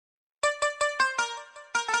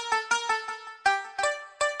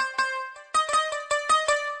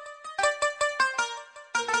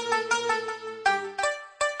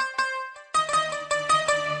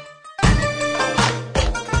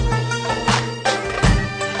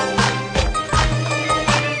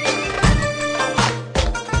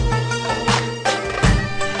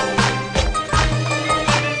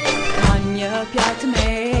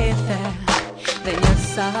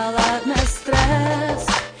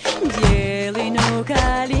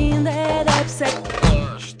se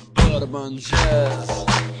është për mëngjes.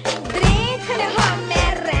 Drekën e hëm me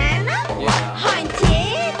rena, hajnë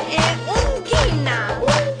tjet e ungina.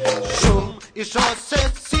 Shumë isha se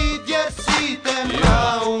si djerësite ma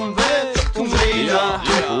unë veç umbrina.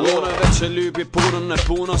 Unë veç e lypi punën e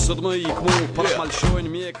puna sot më ik mu, pra malshojnë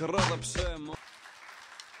mjek rrëdhe pse mu.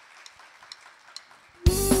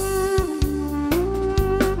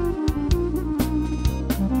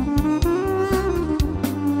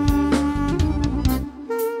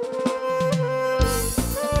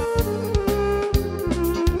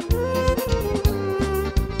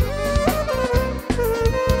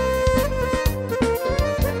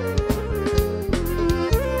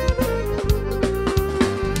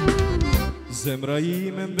 Zemra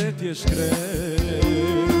ime mbetje shkret,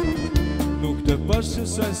 nuk të pashë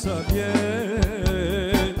saj sa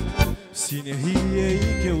vjet, si një hije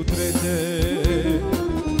i ke u trete,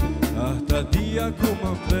 ah ta dia ku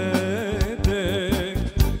më mbete,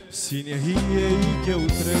 si një hije i ke u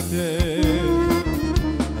trete,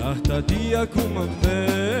 ah ta dia ku më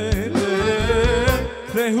mbete.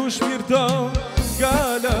 Kthehu shpirton nga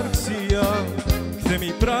largësia,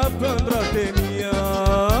 kthemi prapë ëndrat e mia,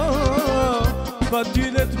 pa ty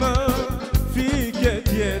let më fike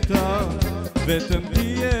tjeta, vetëm ti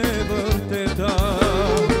e vërteta.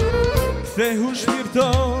 Kthehu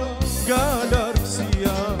shpirton nga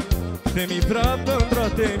largësia, kthemi prapë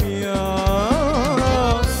ëndrat e mia,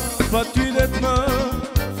 pa ty let më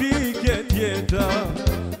fike tjeta,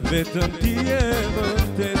 vetëm ti e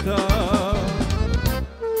vërteta.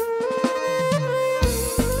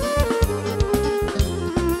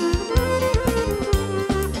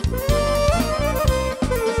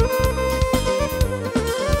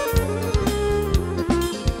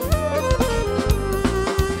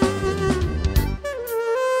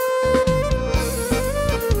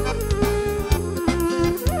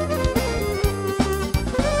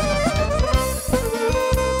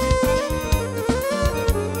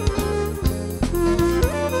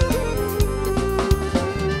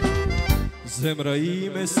 Zemra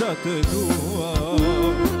ime sa të dua,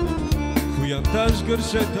 ku janë tash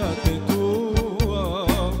gërshetat e tua,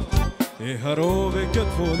 e harove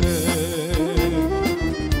këtë fole,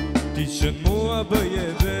 ti që në mua bëje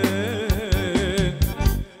vet,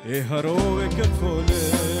 e harove këtë fole,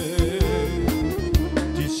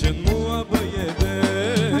 ti që në mua bëje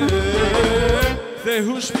vet.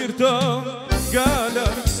 Kthehu shpirton nga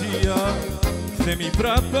largësia, kthemi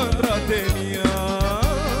prapë ëndrat e mia,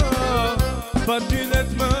 pa ty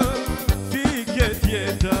let më fike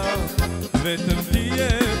tjeta, vetëm ti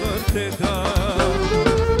e vërteta.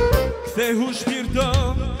 Kthehu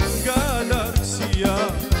shpirton nga largësia,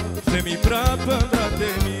 kthemi prapë ëndrat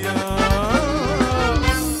e mia,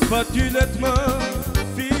 pa ty let më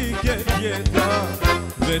fike tjeta,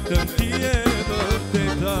 vetëm ti e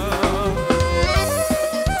vërteta.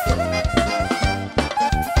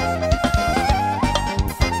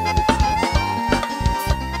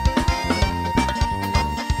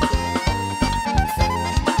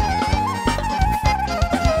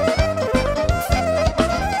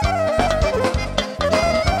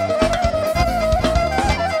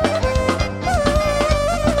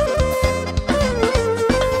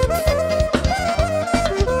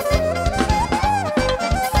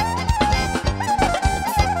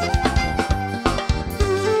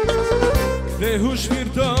 Kthehu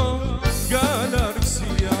shpirton nga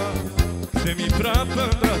largësia, kthemi prapë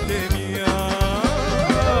ëndrat e mia,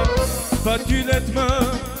 pa ty let më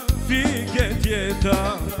fike tjeta,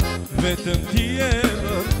 vetëm ti e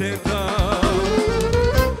vërteta.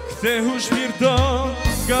 Kthehu shpirton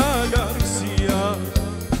nga largësia,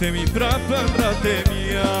 kthemi prapë ëndrat e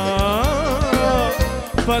mia,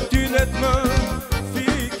 pa ty let më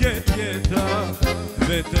fike tjeta,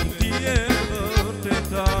 vetëm ti e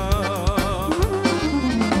vërteta.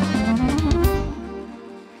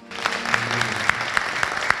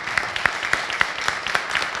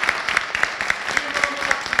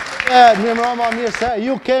 Një mërama mirë se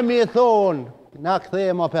ju kemi thonë, na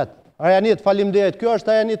këthejmë apet. Arjanit, falimderit. Kjo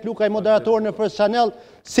është Arjanit Lukaj, moderator në First Channel,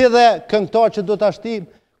 si dhe këngëtar që do të ashtim,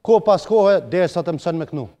 ko pas kohë, dhe sa të mësën me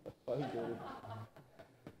kënu.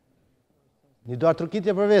 Një duar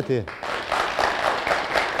trukitje për veti.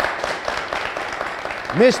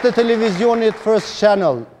 Mish të televizionit First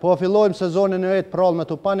Channel, po fillojmë sezonin e rejtë Përrallë me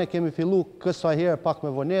Tupan, e kemi fillu kësa herë pak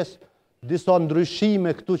me vones, disa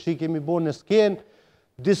ndryshime këtu që i kemi bo në skenë,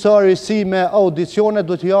 disa risi me audicione,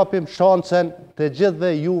 do t'japim shancen të gjithve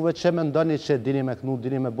juve që me ndoni që dini me kënu,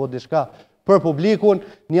 dini me bo dishka për publikun.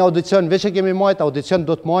 Një audicion, veç e kemi majt, audicion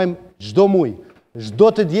do të majmë gjdo muj.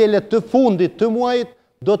 Gjdo të djele të fundit të muajt,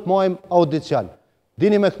 do të majmë audicion.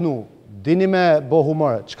 Dini me kënu, dini me bo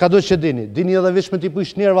humor, qka do që dini? Dini edhe vish me t'i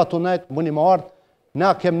push njerva të nejtë, mëni më ardë,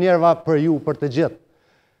 na kem njerva për ju, për të gjithë.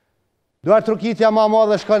 Duar trukitja ma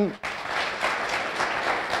madhe shkon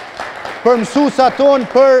për mësusa tonë,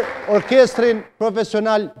 për orkestrin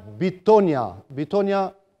profesional Bitonia.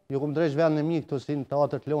 Bitonia, ju këmë drejsh vend në mi këtu si në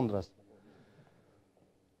teatër të Londrës.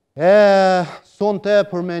 Sonte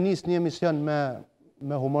për me nis një emision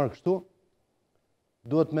me humor kështu,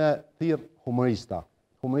 duhet me thirë humorista.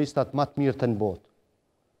 Humoristat ma të mirë të në botë.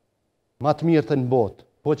 Ma të mirë të në botë,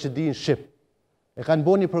 po që di në Shqip. E kanë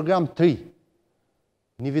bo një program 3,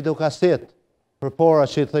 një videokaset për para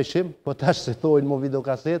që i thëshim, po tash se thojnë mo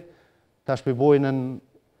videokaset, tash përbojnë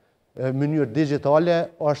në mënyrë digitale,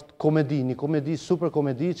 është komedi, një komedi, super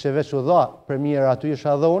komedi, që veç u dha premier aty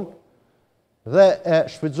isha dhonë, dhe e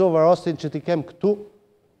shfrytëzova rastin që t'i kem këtu,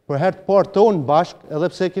 për herë të parë tonë bashk, edhe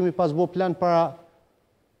pse kemi pas bo plan para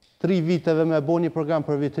 3 viteve me bo një program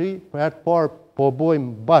për vitri, për herë të parë po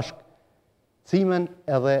bojmë bashk Cimen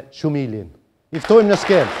edhe Shumilin. I ftojmë në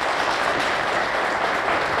skenë.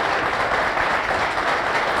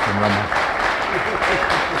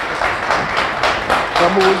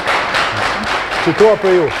 Kamull, qëtoa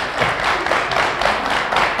për ju.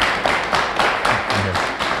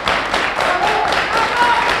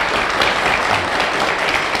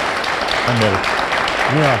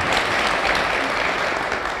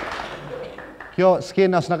 Kjo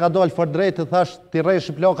skena s'na ka dalë fort drejtë, thash t'i rejsh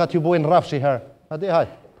i plakat ju bojnë rafshi herë. A di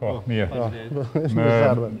hajt. Po, mirë.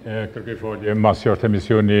 Me kërkej folje, mas është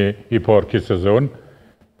emisioni i parë këtë sezon,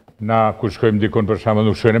 na ku shkojmë dikon për shamë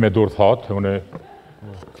nuk shkojnë me dur thatë, une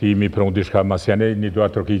ti mi prunë dishka mas jene, një duar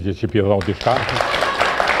trokitje që pi dhonë dishka.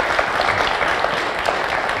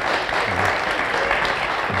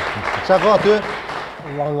 Qa ka ty?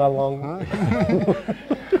 Lang.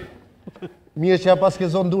 Mirë që ja pas ke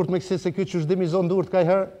zonë durt me kësi se kjo që shdimi zonë durt ka i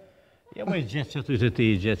herë? Ja më i gjithë që ty të ti,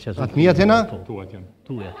 gjithë që ty. Atë mjetë jena? Tu atë janë.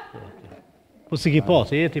 Tu jetë. Po si ki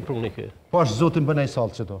pasë, e ti pruni kë. Po është zotin bënej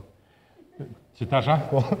saltë që to. Që tasha?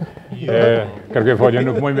 Po. Kërkej folje,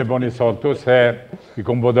 nuk moj me bo një saltë tu, se i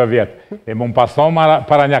kom bo 2 vjetë. E më pason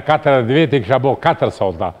para një 4 vjetë i kësha bo 4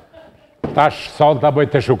 salta. Tash salta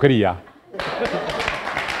bëjt të shukria.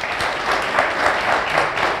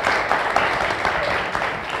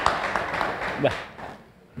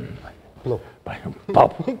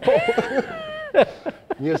 Pop.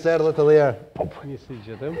 Mirë se erdhët edhe jarë. Njësi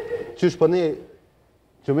gjithëm. Qysh për një,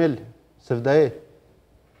 Qumil, Sevdai,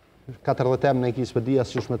 40 në ekis për dhja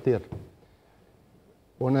s'qysh më të tjerë.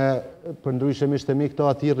 Une, për ndryshem ishte mi këto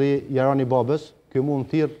atiri Jarani babës, kjo mund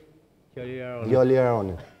të thirë Gjali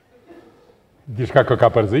Jarani. Dishka kë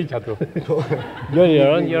ka përzi që ato?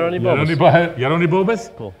 Jarani babës. Jarani babës?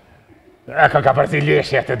 Po. E kë ka përzi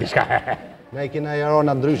lëshje atë dishka. Ne i kina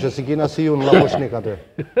Jarana ndryshe, si kina si ju në laposhnik atë.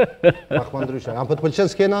 Pak ma ndryshe. A për të pëlqen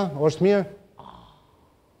s'kena, është mirë?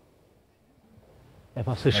 E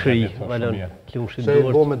pas të shri, valon, klumshit Se i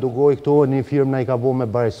durt. bo me dugoj këto, një firmë na i ka bo me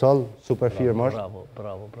Barisol, super firmë është.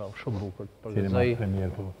 Bravo, shumë bukur. Cinema Përgëzoj, premier,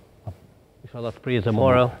 po. inshallah të prijet e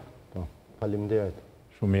mora. Faleminderit.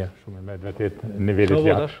 Shumë mirë, me vetet nivellit Që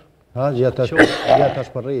gjatë. votash? Ha, gjeta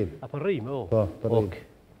është për rrim. A për rrim, o? Po, për rrim.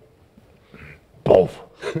 Pof!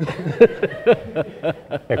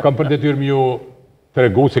 E kam për detyrë më ju të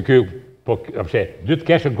regu se kjo, po, apshe, 2 të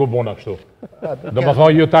keshën ku bona kështu. Do më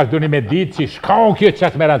thonë, ju tash duni me ditë që shkau kjo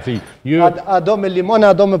qatë me rëndësi. A do me limon,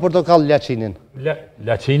 a do me portokall laqinin?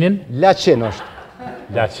 Laqinin? Laqin është.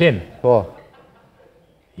 Laqin? Po.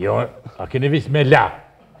 Jo, a keni vis me la?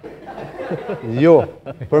 Jo,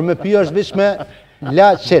 për me pi është vish me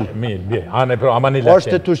laqin. Mirë, anë e pro, ama një laqin.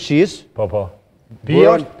 Është të turqis. Po. Pije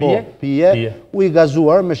është, pije? Pije, u i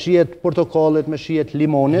gazuar me shijet portokallit, me shijet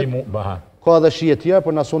limonit. Baha. Ka dhe shijet tjera,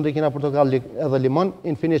 për nason të kina portokall edhe limon,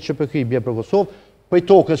 infinit që për këj bje për Kosovë. Për i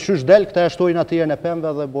tokës shysh del, këta e shtojnë atyrë në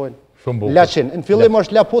pemve dhe bojnë. Shumë bukur. Laqin. Në fillim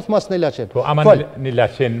është laputh mas në laqin. Po, ama një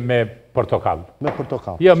laqin me portokall. Me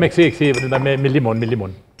portokall. Jo, me kësi, me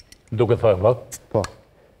limon. Duke thënë, vë? Po.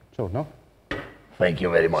 Qo, no? Thank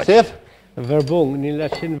you very much. Sef? Verbung, një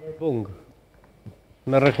laqin verbung.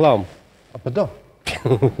 Me reklam. A për do?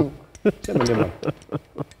 Që me limon?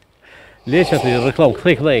 Leqa të reklam,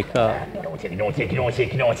 këthej, ka...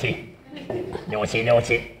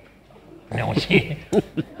 Knoqi.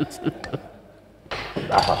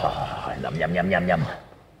 Njam.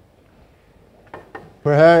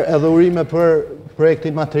 Për herë edhe urime për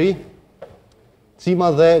projektin Matri,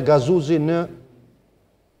 Cima dhe Gazuzi në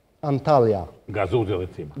Antalya. Gazuzi dhe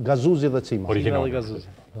Cima. Gazuzi dhe Cima. Original.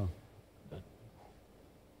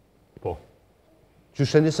 Po. Që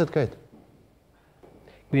shëndiset këtë?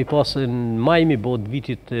 Kemi pasë në maj mi bod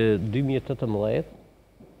vitit 2018,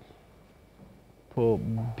 Po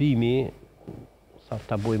bimi, sa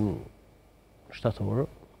ta bojmë shtatorë,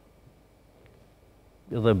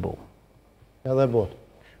 edhe bo. Edhe bot.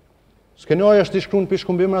 Skenari është i shkruar për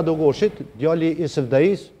Shkumbim Radogoshit, djali i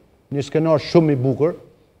Sevdais, një skenar shumë i bukur.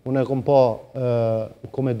 Unë e kom pa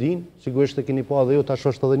komedin, sigurisht e keni pa dhe ju, tash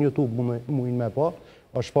është edhe në YouTube, mujnë me pa,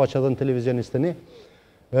 është pa që edhe në televizionistë një.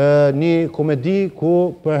 Një komedi ku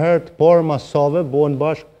për herë të parë masave bohen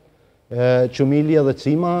bashkë Qumili edhe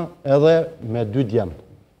Cima edhe me 2 djemë.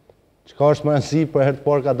 Qka është më rëndësi, për herë të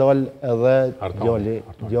parë ka dalë edhe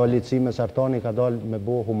djali Cimes Artani ka dalë me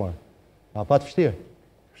bo humor. A pa të fështirë?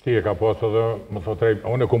 Fështirë ka posë edhe, më thotë,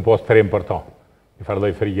 unë e kumë posë 3 për ta. I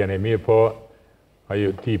fardoj frigjen e mirë, po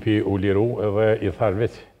ajo tipi u liru edhe i thash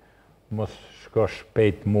veç, mos shko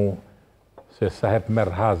shpejt mu, se sa hep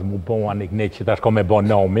merë haz mu bon anik ne që tash kom e bon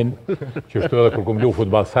naumin, që shtu edhe kur kum lu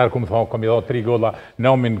futbalsar, kum thonë, kom i dho 3 golla,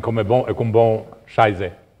 naumin kom e bon, e kum bon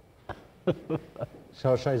shajze.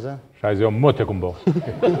 Qa shajze? Shajze o mët e kum bon.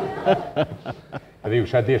 Edhe ju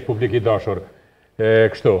shadesh publik i dashur.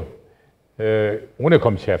 Kështu, unë e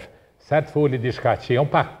kom qef, sa të foli di shka që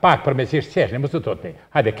unë pak për me qesh qesh, në mësë të totni.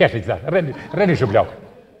 Hajde, kesh një qëta, reni shublau.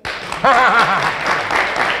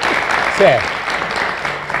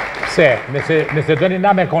 Se, nëse do një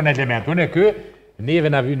na me kon element, unë e kë, neve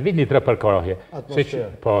na vynë vit një 3 për korohje.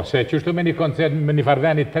 Po, se qështu me një koncert, me një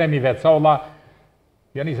farveni 3.000 vetë salla,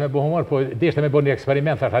 jo nisë me bo humor, po deshte me bo një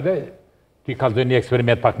eksperiment, thash, hajde, ti kalzoj një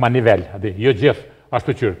eksperiment pak ma nivel, hajde, jo gjithë,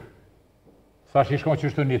 ashtu qyrë. Thash i shkon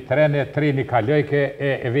qështu një 3 një kalojke,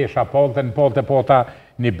 e vesha polte, në polte pota,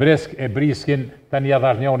 një brisk, e briskin, ta një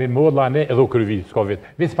adhash njonin molla, ne edhe u kryvi, s'ko vit.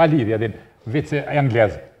 Vit s'pa lidhja, din, vit se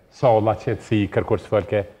anglez, salla, qëtësi, kërkur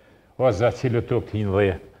s'fölke, o zë qilu tuk t'hin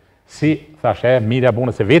dhe. Si, thash mirë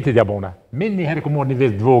abona, se vetit abona. Min një herë ku mor një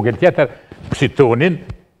vit dvogel, tjetër, psitonin,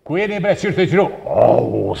 ku e një bre qyrë të qyru,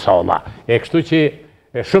 salla. E kështu që,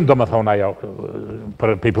 shumë do më thonë ajo,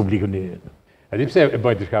 për publikun një. E di pse e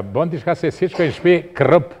bëjnë t'i shka? Bëjnë t'i shka se si shkoj në shpi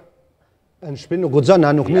kërëp. Në shpi nuk gudzon,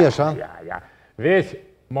 a nuk mjesh, a? Ja. Veç,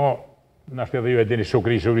 mo, nashtë edhe ju e dini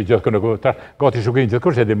shukri gjithë kënë, gati shukri gjithë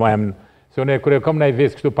kërë që e di mohem, se unë e kërë e kom në i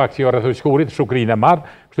vesë kështu pak që jo rrëthu shkurit, shukri në marë,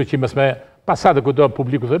 kështu që mësme pasatë ku do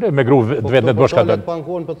publiku të me gru vetë në të boshka dënë. Po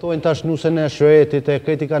pankon pëtojnë tash nuse në shretit, e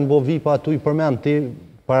këti kanë bo vipa atu i përmen, ti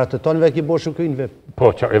para të tonëve ki bo shukrin vip.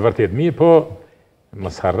 Po, e vërtet mirë, po,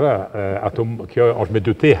 mësë harra, ato kjo është me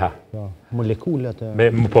 2 teha. Molekulat e...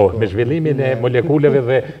 Po, me zhvillimin e molekuleve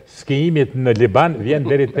dhe skijimit në Liban, vjen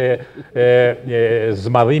deri të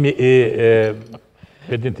zmadhimi i...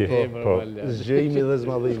 Pedinti. Zgjëimi dhe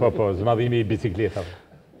zmadhimi. Po, zmadhimi i bicikletave.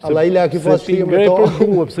 Alla ila, a ki pas fështirë me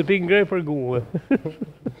to? Pse pi ngrej për guë.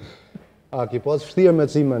 A ki pas fështirë me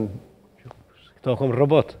Cimen? Këto kom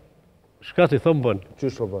robot. Shka ti thëmë bën?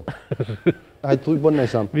 Qysh robot? Hajtë tuj bën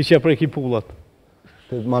nëjsam. Vishja prej ki pullat.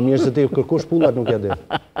 Ma mirë se ti kërkush pullat nuk ja dhe.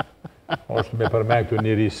 Është me përmen këtu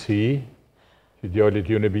një risi, që djallit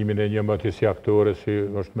ju në bimin e një mëti si aktore, si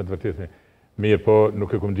është me të vërtit. Mirë po,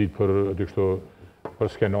 nuk e kom ditë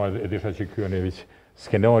për skenarin, e disha që kjo në vëqë.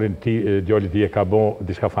 Skenarin ti, djallit i e ka bo,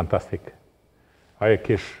 dishka fantastik. Aje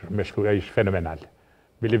kish me shku, aje ish fenomenal.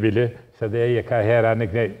 Bili, se dhe e ka hera në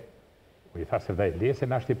kënej, u i tha se dhe lese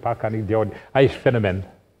në ashti pak ka një djallit, aje ish fenomen.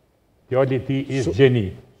 Djallit ti ish gjeni.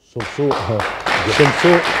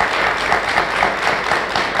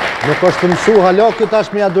 Nuk është të mësu, halo këtë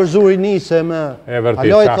ashtë me adërzu i njëse me...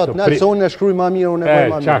 Halo i thotë, në që unë e shkruj ma mirë, unë e bëj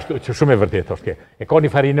ma mirë. Që shumë e vërtet, është ke. E ka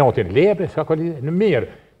një farinotin, lebre, s'ka ka në mirë.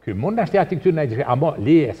 Ky mund në ashtë ati këty në gjithë, amo,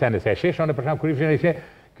 li e se nëse e sheshë, në përshamë, kërë i fshën e shë,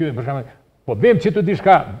 ky përshamë, po bëjmë që të di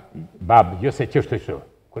shka, babë, jo se qështë të shë.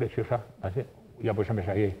 Kërë e qësha, ashtë, ja përshamë e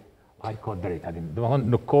shë, a i ka drejt, adim. Dhe më thonë,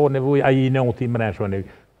 nuk ka nevoj, a i në uti më në shë,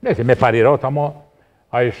 nëse me parirot, amo,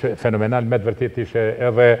 a ishë fenomenal, me të vërtet ishë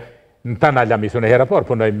edhe në të në lamisë, në hera por,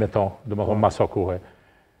 punoj me to, dhe më thonë maso kuhe.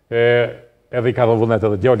 Edhe i ka dhe vullnet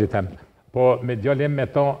edhe djallit tem. Po me djallim me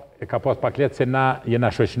to, e ka pas pak letë se na jena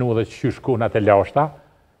shoqnu dhe që shku në të lashta.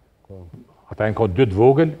 Ata e në ka 2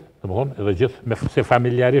 vogël, dhe më thonë, edhe gjithë, se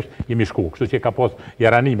familjarisht jemi shku. Kështu që e ka pas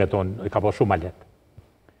jarani me tonë, e ka pas shumë a letë.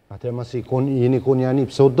 Ate masi, jeni kon jani,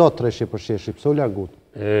 pëse u do treshi për sheshi, pëse u largut?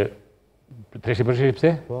 Treshi për sheshi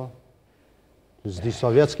pëse? Po. Zdi sa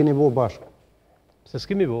vjetë s'keni bo bashkë. Se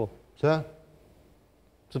s'kemi bo. Se?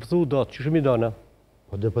 Se pëthu u do, që shumë i do na?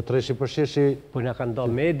 Po dhe për treshi për sheshi... Po nga kanë do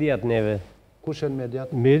mediat neve. Kush e në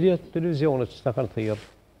mediat? Mediat, televizionet që ta kanë thirë.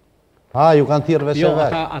 A, ju kanë thirë vese veç?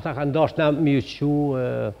 Jo, ata kanë dosh na mi uqu...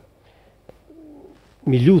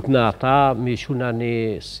 Mi lut në ata, mi uqu në një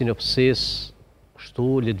sinopsis, kështu,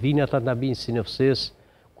 letvini ata në binë sinopsis.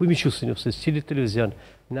 Kuj mi uqu sinopsis, qili televizion?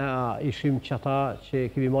 Na ishim që ata që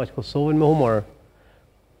kemi majtë Kosovën me humor.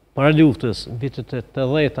 para luftës, vitet e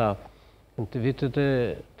 80-ta, në vitet e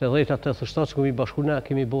 80-ta, 87 që kemi bashkuna,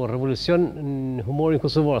 kemi bërë revolucion në humorin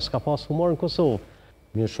kosovar, s'ka pas humorin Kosovë.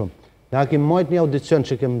 Mirë shumë. Ja kemi majt një audicion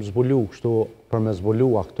që kemi zbulu, kështu për me zbulu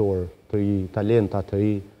aktor të i talenta të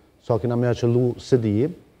i, sa kena me aqëllu së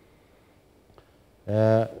dijim.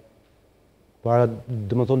 Para,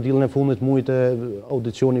 dhe më thonë, dilën e fundit mujtë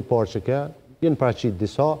audicioni parë që ke, jenë paraqit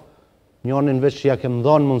disa, njërën veç që ja kem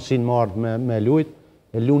dhënë mundësin marrë me lujt,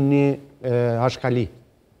 e lunë një hashkali.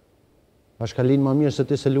 Hashkalin ma mirë se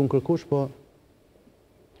ti se lunë kërkush, po...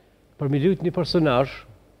 Për mi lujt një personazh,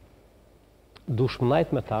 dush më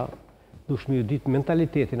najt me ta, dush më ju ditë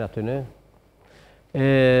mentalitetin atyne,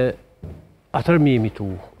 atër mi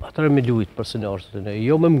imitu, atër me lujt personazhet atyne.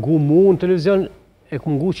 Jo me mgu mu në televizion, e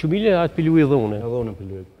ku mgu që mile, atë për luj e dhune. E dhune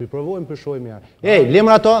për luj. Për provojmë për shojmë ja. Ej,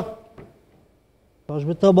 lemra ato! Ta është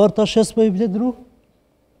me ta marë ta shes me i vlet dru?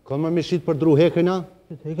 Kanë më mishit për dru hekrina?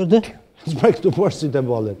 Hekër dhe? Zbrej këtu porë si të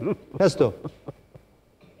balet. Hesto.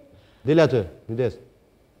 Dile atë, vides.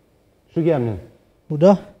 Shuk jam një?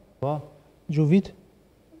 Uda? Pa? Gjuvit?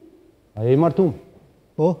 A je i martum?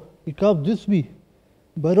 Po, i kap 2 fëmi.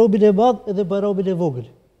 Barobin e madh edhe barobin e vogël.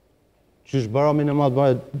 Qysh baramin e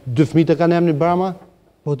madh, 2 fëmijë të kanë emrin Barama?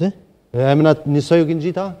 Po te? E emnat njësoj u kënë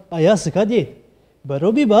gjitha? Aja se ka djetë.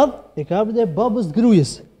 Barobi madh e ka emrin e babës të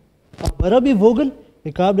grujës. A barabi vogël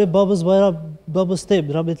e ka emrin e babës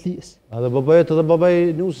tem, Ramet Lijës. A dhe babajet edhe babaj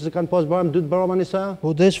nusë se kanë pas baram 2 Barama njësoja?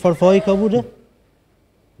 Po te, çfarë ka mune?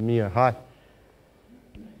 Mirë, haj.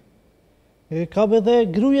 E kam edhe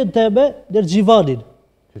grujen teme në Gjivanin.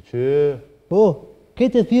 Që? Po,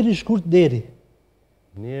 këtë e thiri shkurt deri.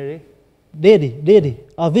 Njeri? Deri.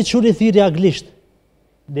 A veç unë e thiri anglisht.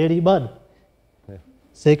 Deri i manë.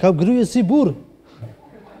 Se e kam grujen si burë.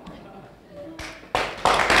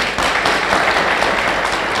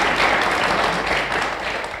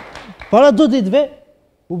 Para do ditëve,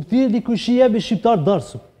 u më thiri një kushia me shqiptar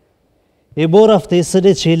darsum. E mora ftesën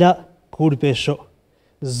e qela kur pesho.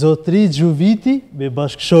 Zotri Gjuviti me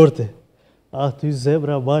bashkëshorte. Aty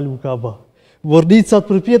zemra mal mu ka ba. Mornicat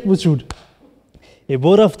për pjetë më qunë. E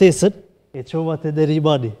mora ftesën e qova të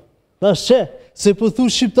Nerimani. Thash që, se pëthu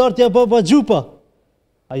shqiptar t'ja baba gjupa.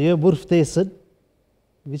 Ajo e mor ftesën,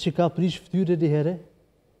 vi që ka prish ftyre një here,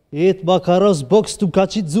 e të makaros boks të ka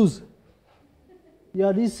qitë zuzë.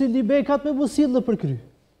 Ja nisi një bekat me musillë në përkry.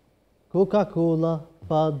 Coca-Cola,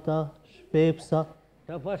 Fanta, Pepsa.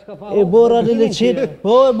 E mora në leqenit,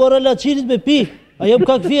 po e mora në leqenit me pi, a jam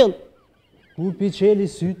ka këfjell. Ku pi qeli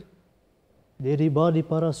sytë, Nerimani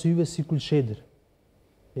para syve si kulqedër.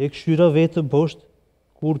 E këshyra vetëm poshtë,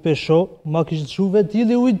 kur pesho, ma kishtë shu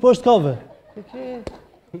ventili ujtë poshtë kave.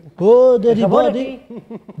 Po, Nerimani,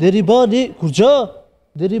 kur gja,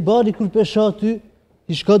 Nerimani kur pesha aty,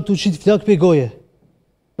 i shkanë të qitë flak pe goje.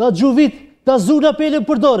 Ta Gjuvit, ta zuna pelën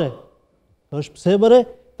përdore. Ta është pse mëre,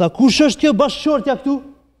 ta kush është kjo bashkëshortja këtu?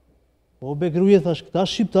 O be gruje, thash, këta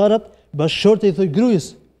shqiptarat, bashkëshortja i thoi grujës.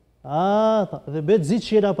 A, dhe be të zitë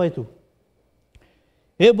që jena pajtu.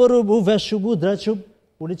 E bërë mu, veshë mu, dreqëm,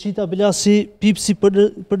 unë e qita bila si pipsi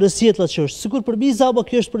për në sjetla që është. Sikur për biza, ama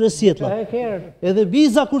kjo është për në sjetla. Edhe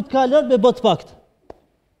biza kur të kalën me bët pakt.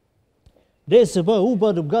 Nese, u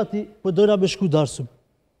banëm gati, për dojna me shku darsëm.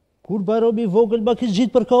 Kur Bajromi vogël ma kështë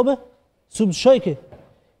gjitë për kame, su më shajke.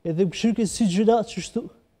 Edhe më këshyke si gjyna që shtu.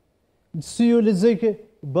 Në sy ju lezeke,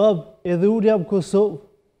 bab, edhe unë jam Kosovë.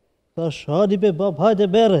 Thash, hani me bab, hajde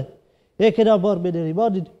mere. E kena marrë me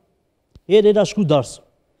Nerimanin, e në shku darsëm.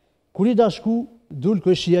 Kur i në shku, dulë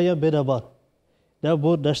këshia jam me në marrë. Në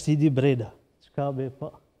morë në shtini brena. Qka me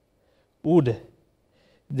pa? Une,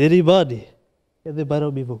 Nerimani, edhe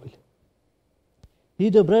Bajromi vogël.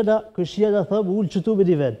 Hi në brena, këshia në thamë, ullë qëtu me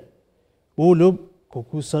një ven. Ullëm,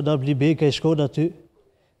 kokusa në mlibeka i shkon aty.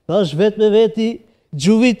 Thash vet me veti,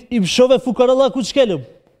 Gjuvit i mshove fukaralla ku qkelëm.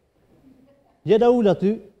 Jena ullë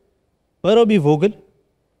aty, Bajromi vogël,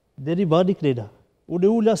 Nerimani knena. Unë e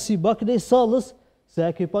ulla si makne i salës, se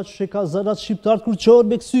e ke pa që ka zanat shqiptarët kur qohën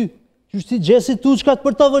me kësy. Qështi gjesi tuçkat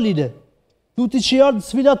për tavoline. Tuti që janë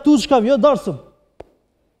sfinat tuçkav, jo darsëm.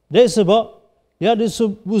 Nese ba, janë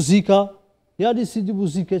nësëm muzika, janë si një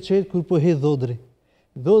muzike qetë kur po he Dhodri.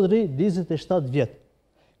 Dhodri 27 vjetë.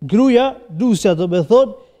 Gruja, nusja do me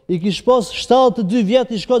thonë, i kish pas 72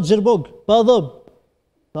 vjetë i shkot Gjermong, pa dhëmë.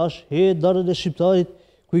 Tash, he ndarën e shqiptarit,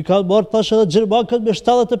 ku i kanë marrë tash edhe Gjermangën me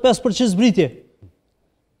 75% zbritje.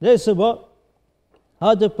 Nese ba,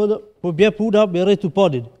 hajde po bje puna me rejtë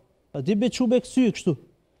Tupanin. A di me që me kësy e kështu.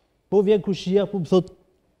 Po vjen kushia, po më thotë,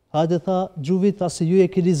 hajde tha Gjuvit, ase ju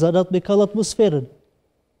e keni zanat me kall atmosferën.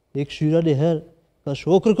 E këshyra një herë, thash,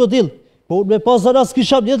 o krokodil, po unë me pas zanat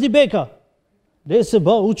s'kisham një beka. Nëse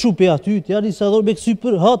ba, u qupe aty, t'ja një sa dhore me kësy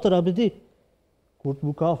për hatër, apë ti. Kur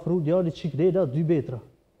t'mu ka afru, djali që krena 2 metra.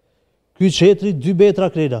 Ky qetri 2 metra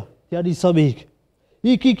krena, t'ja një sa me ik.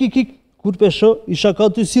 Ik, kur pesho, isha ka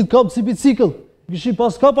të si kam si bicikl. Gishi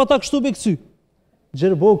pas kap ata kështu me kësy.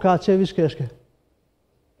 Gjerbo ka qevi shkeshke.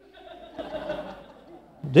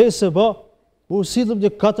 Nëse ba, u sidhëm një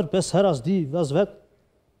 4-5 heras di, vaz vetë.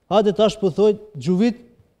 Hajde tash pëthojnë, gjuvit,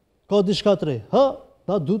 ka di shka të re. Ha,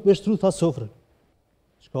 ta duhet me shtru, tha sofrën.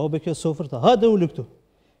 Shka obe kjo sofrë, ta hajde ullë këtu.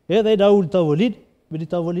 Edhe i na ullë tavolin, me një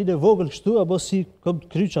tavolin e vogël kështu, abo si kom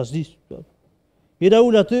të kryq as di. I na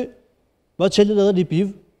ullë aty, ma qelin edhe një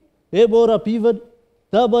pivë, e mora pivën,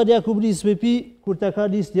 ta ma një akum njës me pi, kur ta ka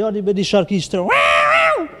njës njani me një sharkishtër.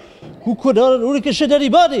 Ku kënarën, unë i këshet e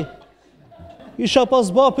një bani. Isha pas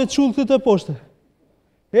bape të qullë këtë e poshte.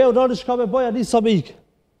 E o nani shka me baja njësa me ikë.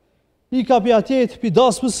 I ka pi atjet, pi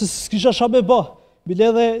dasmës, s'kisha sha me ba. Bile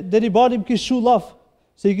edhe dhe një bani më kishë shu laf,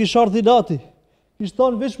 se i kishë ardhi nati. Kishë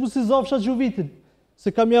tonë veç mu si zafsha gjuvitin,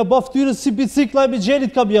 se kam ja ba ftyrën si bicikla e me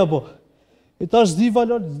gjenit kam ja ba. E ta zdi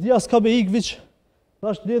valon, zdi as ka me ikë viç,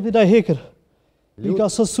 ta është ledhin a heker. I ka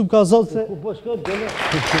së sum ka zonë se...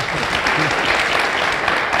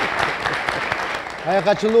 Aja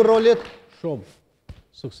ka qëllu rolit? Shumë.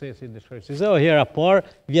 Suksesi në shkërë. Si zë o hera parë,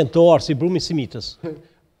 vjen të orë si brumi simitës.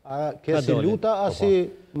 A ke si luta, a si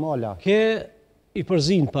mala? Ke i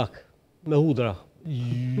përzin pak, me hudra.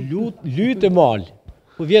 Lyt e malë.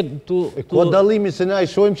 Ku vjen të... Kua dalimi se na i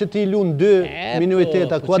shojmë që ti lunë 2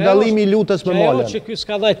 minuiteta, kua dalimi i lutës me malën? Që kjo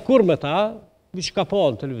s'ka dhajt kur me ta, vi që ka po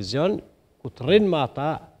në televizion, ku të rinë me ata,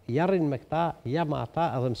 ja rinë me këta, ja me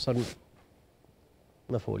ata, edhe mësën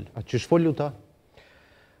me folë. A që shfol luta?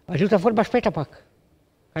 A luta folë ma shpeta pak.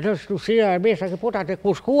 Ka të shlusia e mesa ke puta të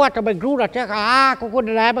ku shkua të me gruna të ka ku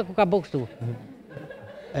në rajme ku ka bukstu.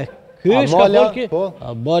 E kjo shka folë ki?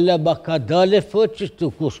 A mala ma ka dale fët që shtu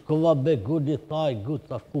ku shkova me guni thaj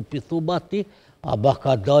guta ku pithu ma ti, a ma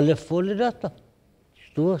ka dale folë në ata.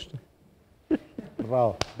 Shtu është.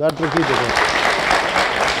 Bravo, darë të rëkite të.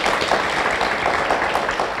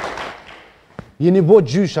 Jeni bo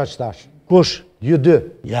gjysha që tash. Kush? Ju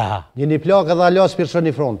 2. Ja. Jeni plak edhe alas për shëni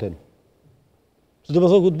frontin. Se do me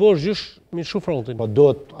thonë ku të bosh gjysh, mi shu frontin. Po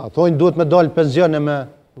a thojnë duhet me dalë penzione me...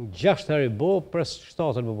 6 herë i bo, pres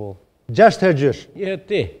 7 me bo. 6 herë gjysh. Je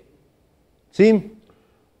ti. Cim?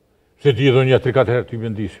 Se ti edhe një 3-4 herë ty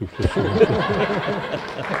bëndisi.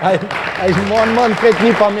 A i mon këtë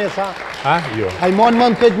një pa mesa? Ha? Jo. A i mon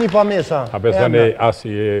këtë një pa mesa? A besane asë,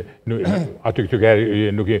 aty këtë kërë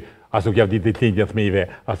nuk i... As nuk javë ditë të lindjën të mejve,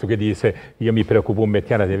 as nuk e di se jemi preokupu me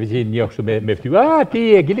tjanat e veqin, një kështu me fty, ti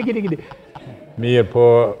e, gili. Mirë, po,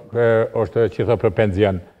 është që thë për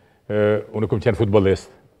penzion, unë këmë qenë futbolist.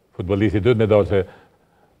 Futbolisti duhet me dalë se,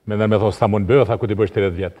 me nërë me thonë, s'ta mund bëhë, tha ku t'i bësh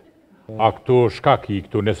 30 vjetë. A këtu shkaki,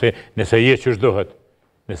 këtu, nëse je që shdohet,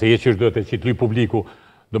 e që t'luj publiku,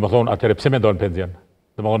 do më thonë, atëre pse me dalë në penzion?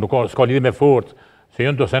 Do më thonë, nuk s'ka lidi me fort, se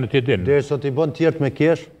jënë do se në t'i din. Dhe sot i bon tjertë me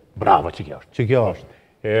kesh? Bravo, që kjo është.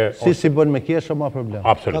 Si bën me keshë, ma problem.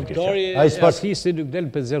 Absolutisht. Kaptari e artisti nuk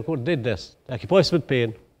delë penzion kur dhe des. A ki pojës me të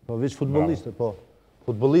penë. Po, vishë futboliste, po.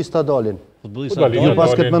 Futbolista dalin. Futbolista dalin. Ju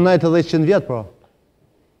pas këtë më najtë edhe 100 vjetë, pra.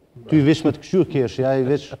 Ty vish me të këshu keshë, ja i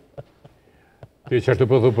vish... Ty që është të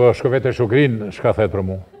pëthu për shkovete shukrin, shka thejtë për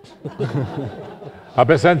mu. A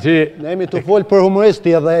pesen që... Ne jemi të folë për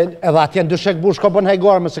humoristi edhe atje në dyshek bush ka bën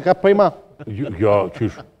hajgore, mëse ka prima. Jo,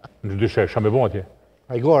 qysh, në dyshek, shka me bon atje.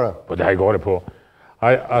 Hajgore. Po dhe hajgore, po.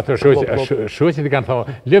 Atë shoqit i kanë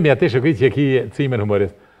thonë, lëmi atë shokit që ki cimen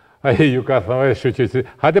humorist. Aje ju ka thonë, shoqit,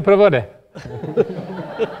 hajde provone.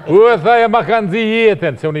 U e thaja ma kanë zi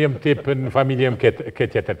jetën, se unë jem tip në familje jem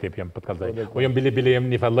këtë jetër tip jem, për të kalzaj. U jem bile jem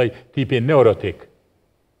një fallaj tipi neurotik.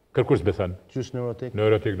 Kërkur së besën? Qysh neurotik?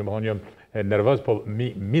 Neurotik, në më thonë jem nervoz, po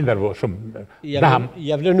mi nervoz, shumë.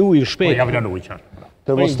 Javlën ujë, shpejt. Po javlën ujë, qartë.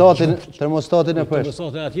 Termostatin e përsh.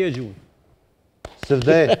 Termostatin atje e gjuhë.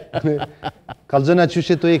 Sevdai, kalzëna që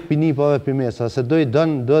që të ekë pini pave për mesa, se do i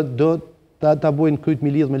dënë, do ta bojnë kryt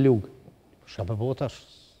mi lidh me lugë. Shka për botash,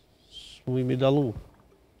 s'mu i mi dalu.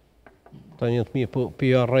 Ta një të mi, për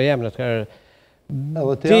jo rëjem në të kërë.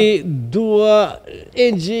 Ti dua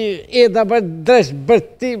engji edha për dresh për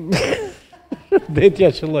tim. Dhe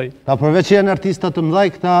tja qëlloj. Ta përveç që janë artistat të mdhaj,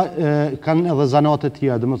 këta kanë edhe zanate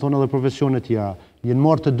tjera, dhe më thonë edhe profesionet tjera. Jenë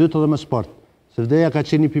marrë të dytë edhe me sport. Sevdaja ka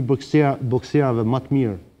qenë një për bokserave më të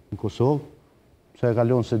mirë në Kosovë, pse e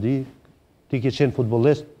kalon se di, ti ke qenë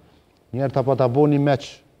futbolist, njerë ta pa ta bo një meq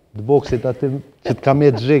të boksit aty që të ka me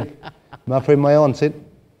të zhigë, me afrej majoncin.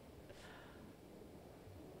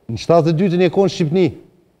 Në 72-ën e konë Shqipni,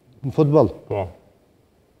 në futbol. Po.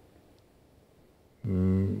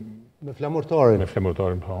 Me flamurtarin. Me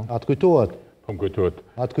flamurtarin, po. Atë kujtohet? Po më kujtohet.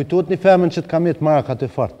 Atë kujtohet një femën që të kam jetë marak atë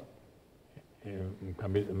fort. Më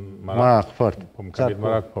kam jetë Marak fort. Po më kam jetë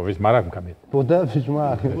marak, po veç marak më kam jetë. Po dhe veç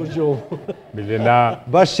marak. Po gjohë. Milena...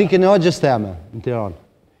 Bashkë shikën e hoqës teme, në Tiranë.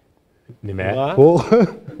 Një me? Po.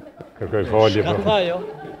 Kërkoj folje, po. Ka jo.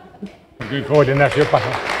 Kërkoj folje, në shjo pa.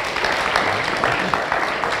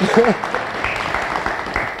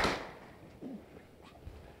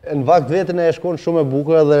 Në vakt vetën e shkon shumë e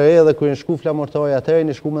bukur edhe re dhe kërë në shku flamurtari atëre,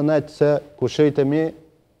 në shku me najtë se kushërit e mi,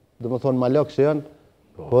 dhe më thonë malok që janë,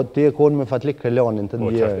 po ti e konë me Fatlik Krelonin të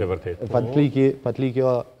ndjerë. Fatliki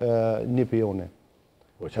o një pijone.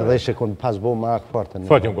 Edhe ishe konë pas bo më akë fortë.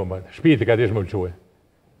 Fort jëmë konë bërë. Shpiti ka tishë më lëquë.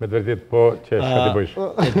 Me të vërtit, po që shka të bëjsh.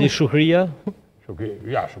 E di Shukria? Ja,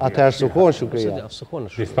 Shukria. Atëherë sukon Shukria.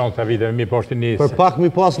 Distanca viteve mi po është njësë. Për pak mi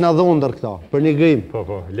pas në dhondër këta, për një grim. Po,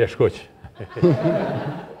 le shkoq.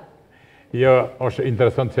 Jo, është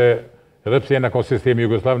interesant që edhe pse jena konë sistemi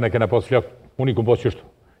Jugoslav, ne kena pas flok, unë i kumë pas qështu.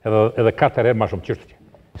 Edhe 4 herë ma shumë qështu që.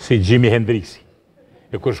 Si Jimi Hendrixi.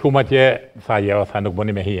 E kur shku ma tje, tha nuk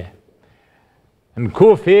bëni me hije. Në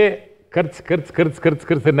kofi, kërc,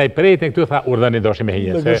 në i prejtë, në këtu tha, urdhani doshi me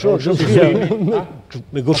hije. Me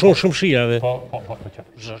gërshon shumë shia dhe. Po, a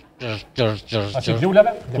si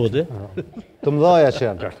gjullave? Po dhe. Të mdhaja që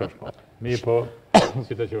janë. Mi po,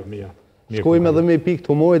 si të qërë mija. Shkojmë edhe me i pikë të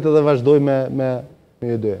humorit edhe vazhdojmë me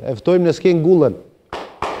i dy. Eftojmë në skenë gullën.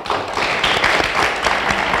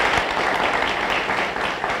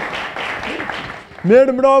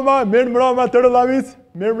 Mirë mrama të rëllavic.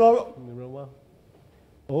 Mirë mrama.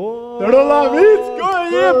 Të rëllavic, ko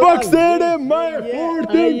e boksere, ma e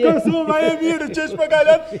forte në Kosova e mirë, që shme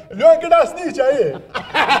kalet, luan këna sni që a e.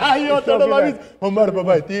 Jo, të rëllavic. O mërë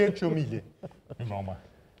përbaj, ti e që mili. Mirë mrama.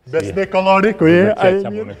 Besne kalari, ko e, a e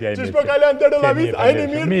mirë. Që shme kalet të rëllavic, a e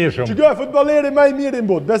një mirë, që kjo e futboleri ma e mirë në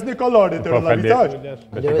botë. Besne kalari të rëllavic, ashtë.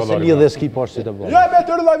 Se lidhe s'ki poshtë si të bërë. Ja, me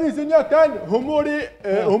të rëllavic, një kanë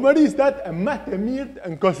humoristat më të mirë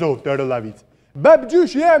në Kosovë të rëllavic. Bab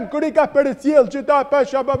gjysh jem, kër i ka për cjellë që ta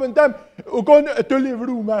pasha babën tem, u konë të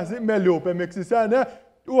livru me lope, me kësisane,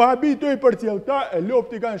 u habitoj për cjellë ta, lopë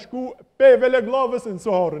t'i kanë shku pevele glavës në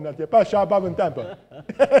soharën atje, pasha babën tem për.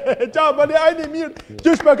 Qa, bëni, ajni mirë,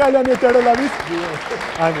 qësh për kalën e të rëllavis?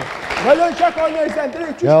 Ajni. Valon që ka një sentri,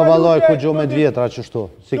 qësh ka ja, valoj, ku gjo me dvjetra qështu.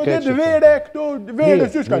 Këto të vere, këto vere,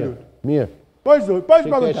 qësh ka lu? Mirë. Pash babën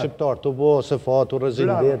tem. Si ke shqiptar, të bo se fatu, rëzin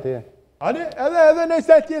deti. Ani, edhe në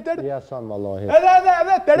se tjetër? Ja, sanë valohi.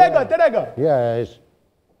 Edhe, të rega. Ja, ish.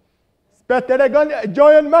 S'pe të regon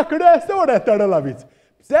gjojën më kryesore të rëllavic.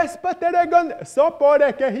 Pse s'pe të regon so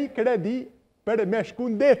pare ke hi kredi për me shku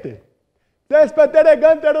në deti? Pse s'pe të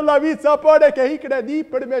regon të rëllavic so pare ke hi kredi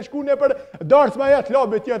për me shku në për darës ma jetë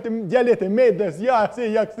lobit jetë gjelit e medës, ja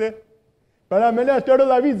kësi. Për amene të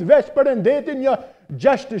rëllavic veç për në detin një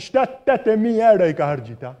 6-7-8.000 euro i ka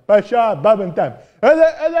hargjita. Pasha babën tem.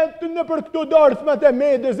 Edhe të në për këto darës ma të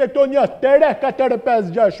medës e këto një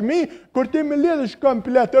 3-4-5-6.000, kur ti me lidhësh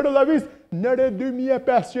komplet të rëllavic, nëre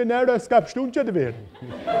 2.500 euro s'ka pështu në që të verë.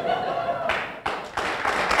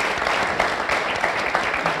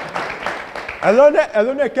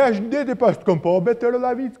 Edhe në kesh në deti pas të kompobe të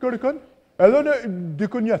rëllavic kërkën, edhe në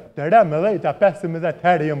dykën një 13-15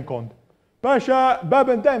 herë jëmë kondë. Pasha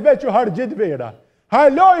babën tem veç u hargjit vera.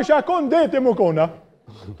 Halo isha konë deti më kona.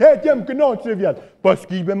 Hetë jem kënoqë që vjetë. Po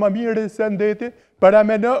s'kibe ma mirë se në deti, para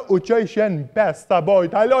me në u që ishen 5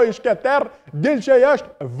 sabajt. Halo ish këtër, dil që jashtë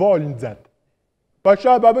volë në zetë.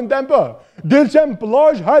 Pasha babën tem për. Dil që më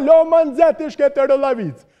plojsh, halo ma në zetë ish këtë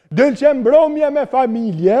rëllavic. Dil që më bromje me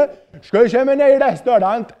familje, shkojshe me nej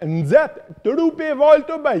restorant, në zetë, të rupi volë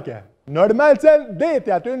të bajke. Normal që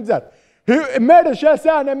deti aty në zetë. Merë që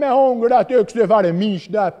sene me hongër aty kështë fare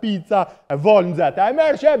mishda, pizza, volë në zetë. E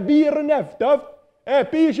merë që birën e ftëft, e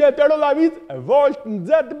pishe të rëllavic, volë në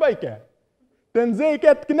zetë bëjke. Të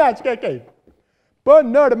nëzike të knaqke kejtë. Po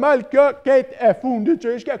normal kjo kejtë e fundit që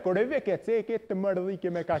ishke, kore veke ceke të mërdhike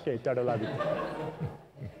me ka kejtë të rëllavic.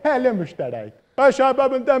 Hele më shterajtë. Pasha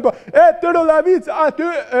babën tempo. E të rëllavic aty,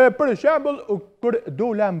 për shembull, kër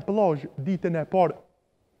dole në plazh ditën e parë,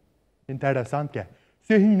 interesant ke.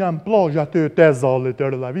 Si hina në plazh aty të zallit të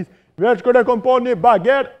rëllavic, veç kër e kom po një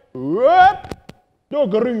bager, të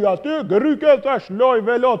gry aty, gry këtë thash loj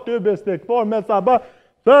velo të bestek por me sabah,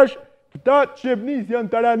 thash këta qëpnis janë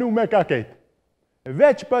të ranu me kaket.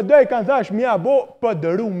 Veç pëdoj kanë thash mja bo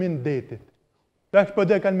pëdërumin detit. Thash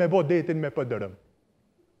pëdoj kanë me bo detin me pëdërum.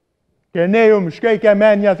 Kene ju më shkej ke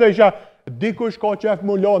menja, thësha, dikush ka qef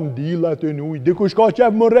më lanë dil aty në uj, dikush ka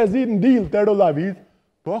qef më rezit në dil të rëllavic,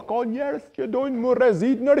 po ka njerës që dojnë më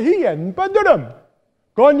rezit në rhije, në pëdërëm.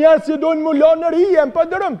 Ka njerës që dojnë mu lanë në rijem, pa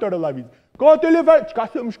dërëm të rëllaviz. Ka të lefar, qka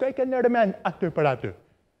thë më shkaj ke në rëmen atë për atë.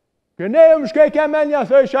 Këne më shkaj ke menja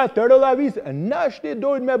thësha të rëllaviz, nështi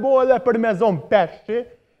dojnë me bo edhe për me zonë peshqi,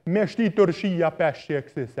 me shti tërshia peshqi e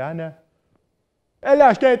kësi sene. E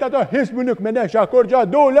la shtet ato, hisë më nuk me nesha, kur gja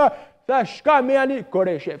dola, tha shka me janë,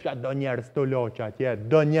 kore shefqa, do njerës të loqa atje,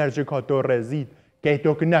 do njerës që ka të rezit, ke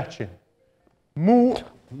të knaqin. Mu,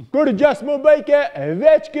 kur gjas më bëjke,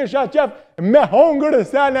 veç kisha qef me hongër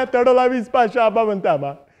sene të rëllaviz pa shabavën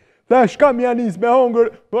tema. Tha shka më janis me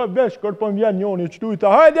hongër, po veç kur po më vjen njoni qëtu i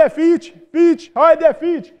tha, hajde fiq, hajde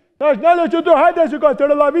fiq. Tha shnale që tu hajde që ka të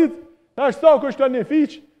rëllaviz. Tha shta kështë një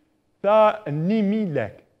fiq, tha 1.000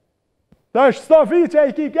 lek. Tha shta fiq e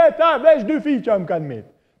i kike, tha veç 2 fiqa më kanë met.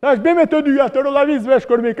 Tha shbime të dyja të rëllaviz veç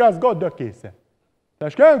kur mi ka zgot do kese. Tha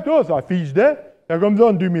shka në këto, tha fiq dhe, e kom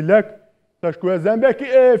zonë 2.000 lek. Tha shku e zembe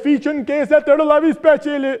fiqën kese të rëllaviz për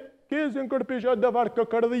qeli. Kesin kërpishat dhe farë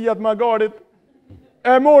këkërdhijat magarit.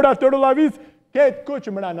 E mora të rëllaviz, ketë këqë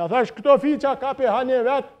mrena. Thash, këto fiqa kape hane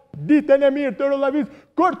vetë, ditën e mirë të rëllaviz,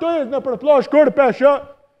 kur të jesë në përplash, kur pesha,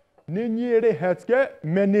 në njëri hecke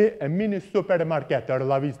me një mini supermarket të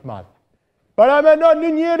rëllaviz të madhë. Para me në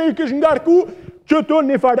njëri i kishë ngarku, që të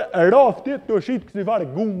një farë raftit, të shqitë kësi farë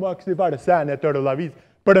guma, kësi farë sene të rëllaviz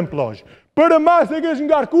për në plash. Për masë e kishë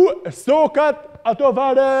ngarku, sokat, ato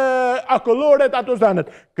farë akolloret, ato zanet.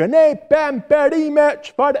 Kënej pëm perime,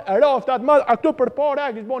 që farë raftat madhë, ato për pare,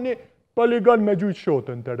 kishë bo një poligon me gjujtë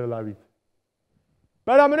shotën të rëllaviz.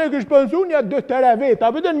 Para më në kishë pënsu një 2-3 veta,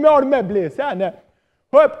 pëtën me orë me blesë, ne.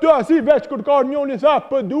 Hëp të asi veç kër ka njoni tha,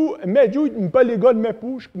 pëdu me gjujtë në poligon me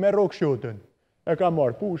pushk, me rok shotën. E ka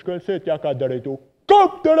marë pushkën, se tja ka drejtu.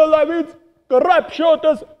 Kop të rëllaviz, kërrap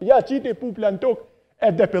shotës, ja qiti pupla në tokë,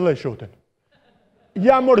 e depile shotën.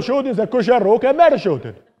 Ja mërë shotin se kush e roke e merë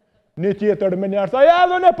shotin. Një tjetër më njerë, tha, ja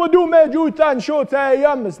dhe ne pëdu me gjujtë ta në shotë, se e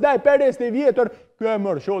jam s'daj 50 vjetër, kjo e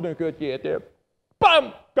mërë shotin, kjo tjetër.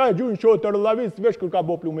 Pam! Ka e gjujnë shotë të rëllaviz, veç kër ka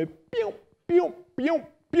bo plume, pium, pium, pium,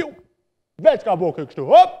 pium. Veç ka bo kështu,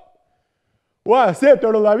 hop! Ua, se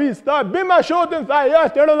të rëllaviz, ta, bima shotin, tha, ja,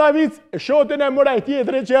 të rëllaviz, shotin e mëraj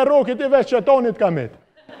tjetëri që e rokit i veç qëtonit ka metë.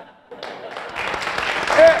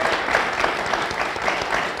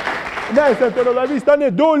 Nëse të rëllaviz, ta një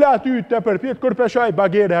dole aty të përpjet, kër peshaj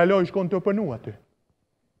bagere haloj shkon të pënu aty.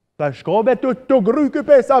 Ta shkove të gryky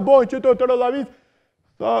pe sa bojnë që të rëllaviz,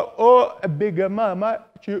 ta o bigë mama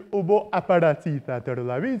që u bo aparacita të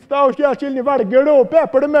rëllaviz, ta është ja qil një varë gërope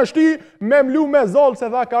për me shti me mlu me zollë se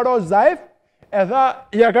tha ka rosh zaif, e tha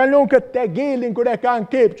ja ka non këtë te gelin kër e kanë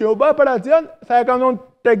kep që u bo aparacion, tha ja ka non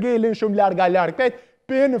te gelin shumë larga këtë,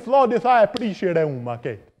 për në flodi tha e prishire uma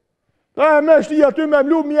këtë. Ta e me shti aty me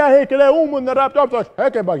mlu mja hekre umën në raptop, thash,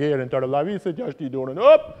 heke bagerin të rëllaviz, se tja shti dorën,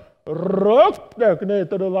 hop, rëf, të këne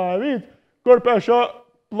të rëllaviz, kër pesha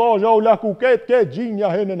plazha u laku ketë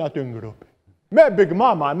gjinja henën aty në grupi. Me Big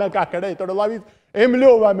Mama, me ka krej të rëllaviz, e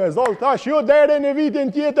mluva me zollë, thash, jo dere në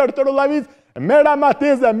vitin tjetër të rëllaviz, me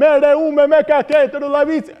ramatize, me reume, me ka krej të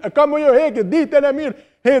rëllaviz, ka mu jo heke, ditën e mirë,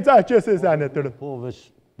 heca që se sene të rëllaviz. Po, veç,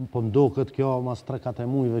 po mdo këtë kjo, mas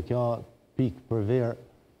 3-4 mujve, kjo pikë për verë,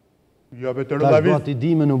 Ja, be të ta rëllaviz. shba ti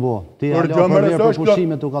dime në bo, ti alo për verë për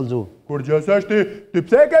pushime të kalzu. Kur gjësë është ti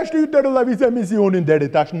pse ka shty të rëllaviz emisionin deri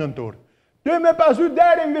tash nëntor? Ti me pasu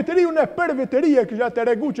deri në vitëri, unë për vitëri e kësha të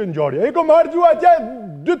regu që në gjarja. E kom hargju atje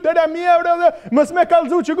 2-3.000 euro dhe mës me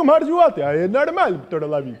kalzu që kom hargju atje. E normal të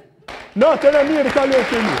rëllaviz. Natën e mirë, kalon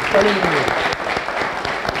të mirë. Kalon e mirë.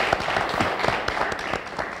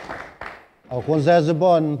 A u konë zezë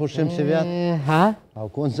banë në pushim si vjetë? Ha? A u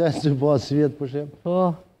konë zezë banë si vjetë pushim? Po,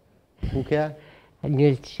 Ku kja? një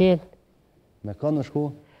qenë, Me kanë në shku?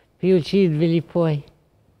 piu qitë vilipoj.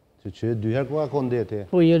 Që 2 herë ku a konë deti?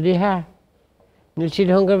 Po, jo 2 herë. Në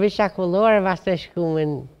qitë hongër visha kolore, vas të shku me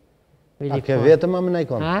në A vilipoj. ke vetëm a më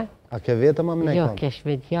nejkon? Ha? A ke vetëm a më Jo, nejkon? kesh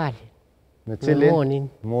me djallin. Me cili? Me monin.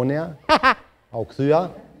 Monja? A u këthyja?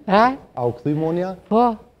 Ha? A u këthy monja?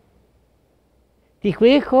 Po. Ti ku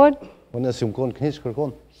i konë? Po nësi më konë kënish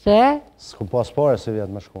kërkon? Se? S'ku pas pare se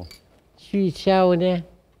vjetë më shku. Qy qa une?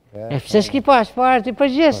 E pëse s'ki pas parë, ti për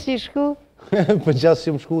gjesë si shku? Për gjasë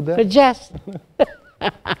si më shku dhe? Për gjesë.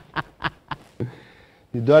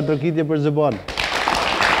 Ti dojë drëkitje për zëbanë.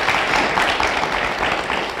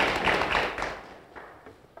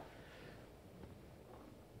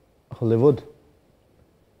 Hollywood.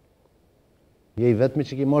 Je i vetëmi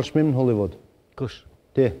që ki marrë shmim në Hollywood. Kush?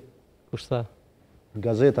 Ti, Kush tha?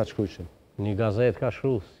 gazeta që kujshin. Një gazet ka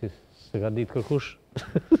shru, si se ka ditë kërkush.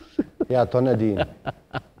 Ja, tonë e dinë.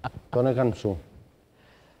 Tonë e kanë mësu.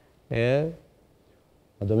 E?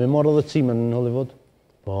 A do me marrë edhe cimen në Hollywood?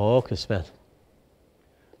 Po, kësmet.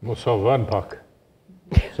 Mos o vën pak.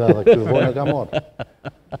 Se edhe kjo vonë e ka marrë.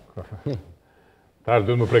 Tash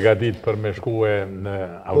duhet më përgatit për me shkue në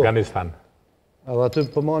Afganistan. Edhe aty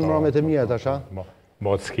përmanë mramet e mija, tash, a?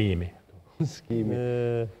 Mod skimi. Skimi.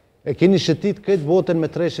 E keni shëtit këtë votën me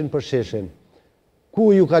treshin për sheshin.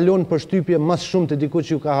 Ku ju kalon për shtypje mas shumë të diku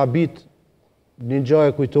që ju ka habit një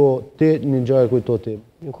gjaj kujto ti, një gjaj kujto ti?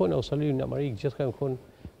 Në konë Australi, në Amerikë, gjithë ka në konë,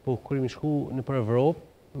 po kërë mi shku në për Evropë,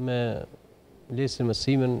 me lesin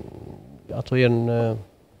mësimin, ato jenë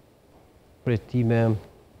përjetime,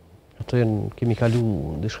 ato jenë kemi kalu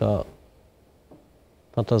dishka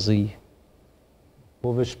fantazi.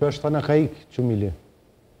 Po veç shpesh thana ka ikë, Qumili.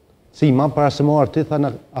 Si, ma para se më arti,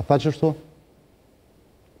 thana, a tha qështu?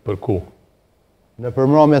 Për ku? Në për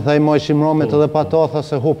mrame, tha i ma ishi mramet edhe pa ta, tha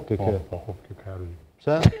se hup ke kë. Po, hup ke kë.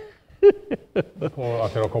 Pse? Po,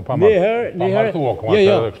 atër o kom pa martu o kom atër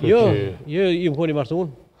edhe kështu që... Jo, ju më koni martu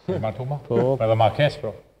unë. Martu ma? Po. Edhe ma kes,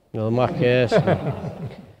 pro. Edhe ma kes.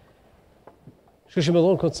 Shkëshë me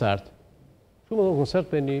dhonë koncert. Shkëshë me dhonë koncert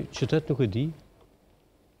për një qytet nuk e di.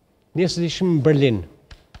 Njësët ishim në Berlin.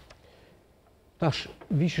 Tash,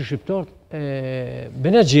 vishë shqiptarët,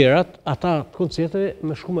 menagjerat, ata koncerteve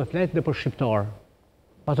me shku me flajt në për shqiptarë.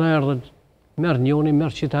 Ata erdhen, merë njoni,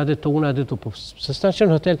 merë qitatet të unë, adit të po, se s'ta që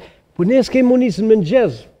në hotel. Po ne s'kej munisën me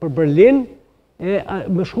nëgjez për Berlin,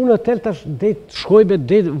 me shku në hotel tash, dhejt shkojbe,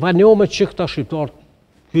 dhejt vanjome që këta shqiptarët,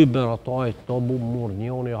 kyber ataj, to mu murë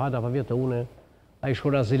njoni, hajda pa vjetë të une, a i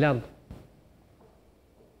shkora Ziland.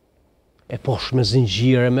 E posh me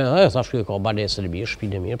zingjire, me, thash kjo ka banesën e mirë,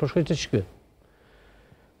 shpinë e mirë, për shkoj të qëkë.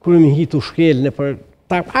 Kërë mi hitu shkel në për,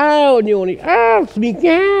 njoni, thmik,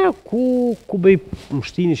 ku bëj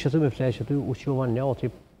mështini që të me flej, që të u qova një ati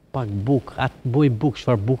pak buk, atë boj buk,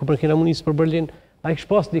 qëfar bukë për kena munisë për Berlin, a i kështë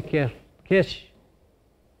pas një keq.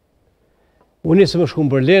 Unë nisë me shku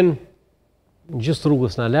në Berlin, në gjithë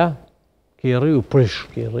rrugës në ala, ke i rri u prish,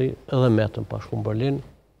 ke i rri edhe metëm pa shku në Berlin,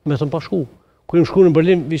 metëm pa shku. Kërë më shku në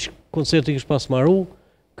Berlin, vish koncerti kështë pas maru,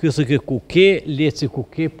 kësë ke ku ke, leci ku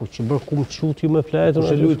ke, po që bërë ku më qutë ju me flejtë.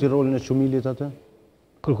 Kushe lujti rolin e Qumilit atë?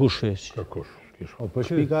 Kërkush eq. Kërkush. O, për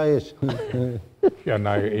shpika eq. Ja,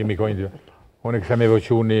 na imi kojnë dy. Unë kësha me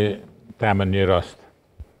voqu një temën një rast.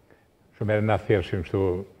 Shumë edhe në thërshim shtu,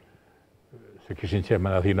 se kishin qepë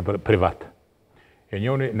me në thirë në privat. E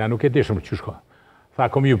njoni, na nuk e di shumë që shko. Tha,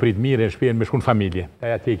 kom ju prit mire në shpijen me shku në familje.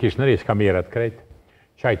 Aja ti kish në risë kamerat krejt,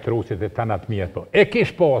 qaj trusit e tanat mjet po. E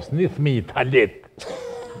kish pas një thmi talit.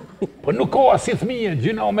 Po nuk ka si thmije,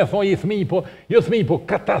 gjyna me thoi i thmi, po, jo thmi, po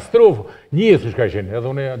katastrofë. Njësë shka qenë, edhe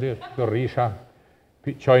unë e të rrisha,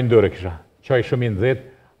 qaj ndërë kisha, qaj shumë i nëzit,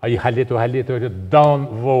 a i haletu, down,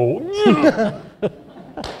 vo.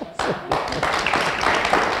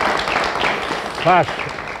 Thash,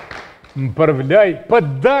 më përvlej, për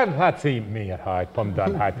dënë, thatë si, mirë, hajtë, po më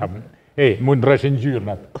dënë, hajtë, mund rëshin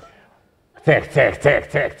gjyrnat. Cek,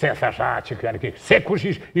 thash, që kërë kikë, se kush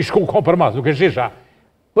i shku ko për mas, nuk e shisha.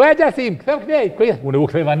 Po e gjasim, këthëm kënej, unë u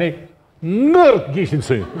këthej vanek, nërtë gjishtin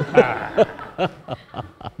synë.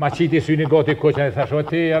 Ma qiti syni goti koqën e thasho,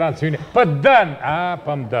 ti e ranë syni, për dënë,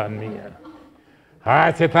 për më dënë, mirë.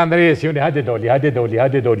 Hajtë se të andresë, juni, hajde doli,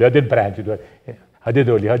 hajde në prenë që duhet. Hajde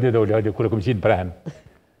doli, kërë këmë qitë në prenë.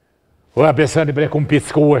 O, a besën i bre, këmë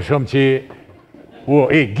pitsku e shumë që,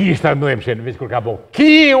 gishtar më dhemë shenë, vishë kërë ka bo.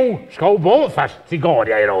 Kiu, shka u bo, thash,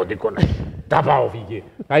 cigarja i rodi kënë. Ta pa u fiki.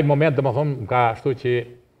 Ka i moment dhe më thonë, më ka shtu që,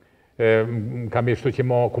 më kam i shtu që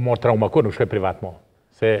ku morë trauma, kur nuk shkoj privat mo.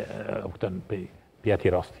 Se, këtën, për ati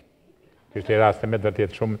rasti. Kështë i rast e me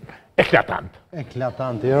dërtjetë shumë eklatant.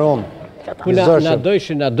 Eklatant, i ronë. Na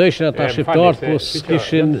dojshin ata shqiptarët, po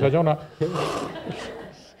s'kishin...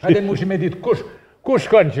 Hajde mushi me ditë, kush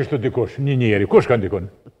kanë që shtu dikush, një njeri, kush kanë dikun?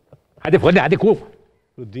 Hajde ku?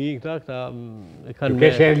 U di këta e kanë... Tuk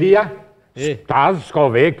e shërlia? Staz, s'ka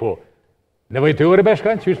vek, po. Nevojtore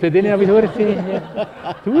bashkan, që është edeni nevojtore si...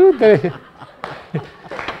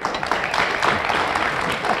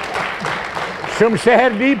 Shumë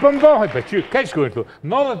shëherli për mdohoj, për që, kaj shkojnë këtu?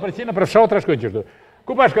 90% për fshatra shkojnë që këtu.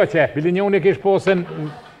 Ku pa shko që? Bili një unë e kish posën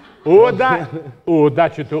Oda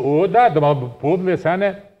që të Oda, do ma podë vesane,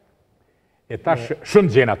 e tash shumë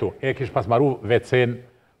gjena tu. E kish pas maru vecen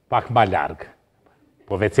pak ma largë.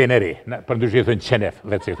 Po vecen e re, për ndryshjetën qenef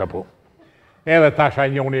vecen të po. Edhe tash a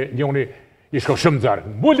një unë i shko shumë zërë.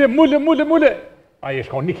 Mule! A i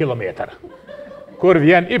shko 1 kilometr. Kur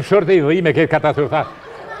vjen, i pëshërte i dhe i me këtë katastrofa.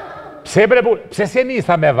 Pse bre bu, pse se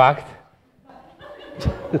nisa me vakt?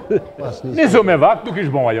 Nisu me vakt, nuk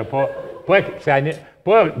ishë bon ajo,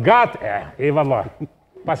 po gat, e valla.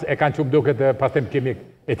 Pas e kanë qumë duket, pas tem kemi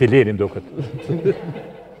etilenin duket.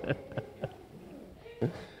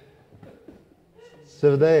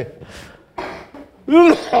 Sevdai.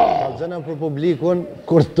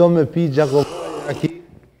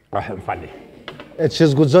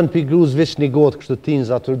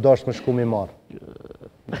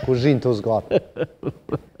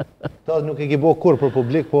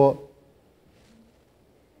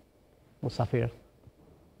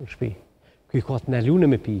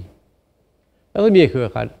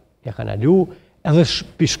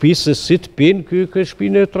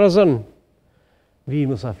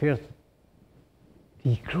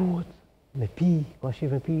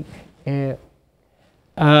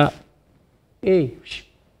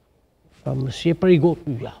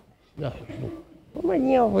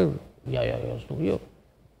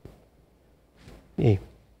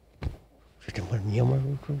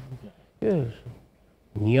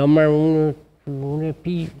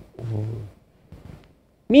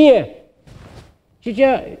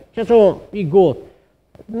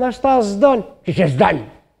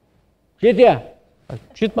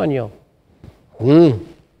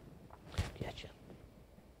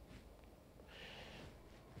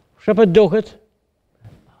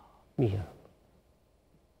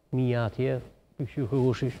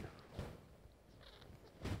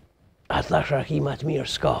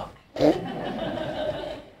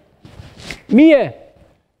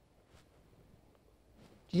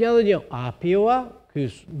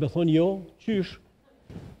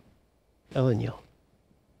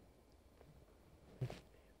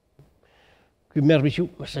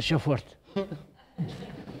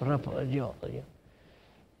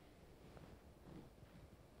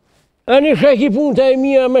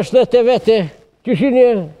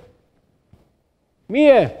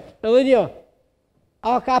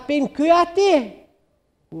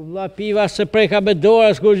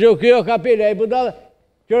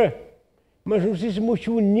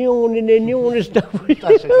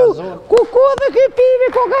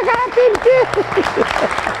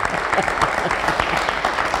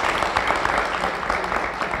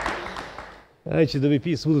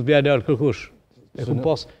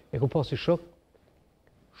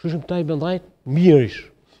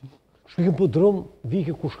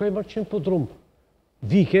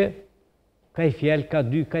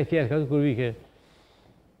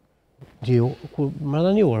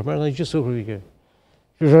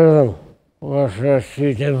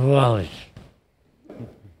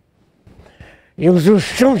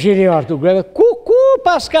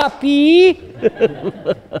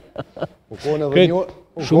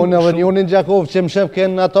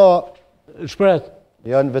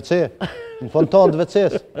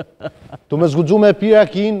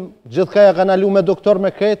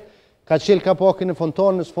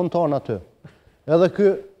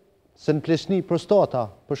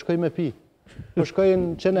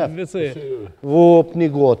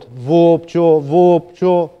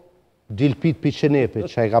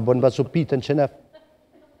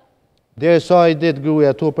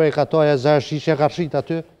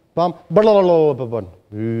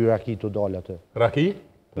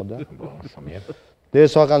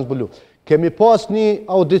 kalu. Kemi pas një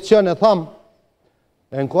audicion e thamë,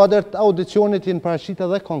 e në kuadër të audicionit jenë parashit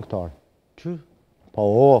edhe këngëtar. Që? Po,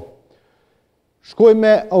 shkoj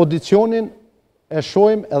me audicionin, e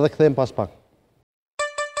shojmë edhe këthejmë pas pak.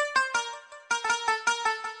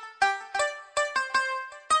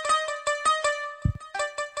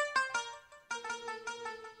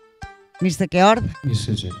 Mirë se ke ardhë? Mirë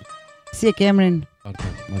se gjeni. Si e ke emrin?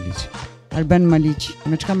 Arben Maliqi. Arben Maliqi.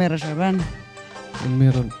 Me çka merresh Arben? Unë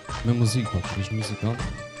merrem me muzikë pak, ish muzikant,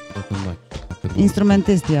 dhe këndaj.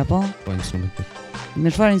 Instrumentisti apo? Po, instrumentist.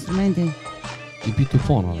 Me çfarë instrumenti? I pi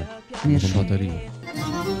Tupanave. Mirë shumë. Bateria.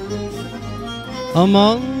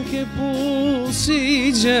 Aman ke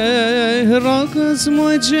pusi rakës më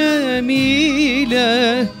gjemile,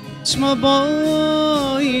 ç'ma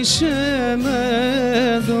bajshe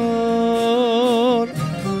me dor.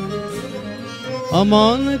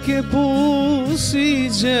 Aman ke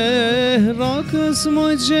pusi rakës më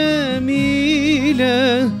gjemile,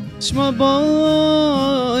 ç'ma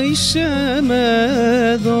bajshe me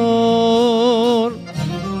dor.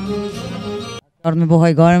 Ardhë me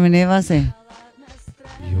bohaj gare me neva se?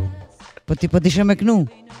 Jo. Po ti po t'ishe me knu?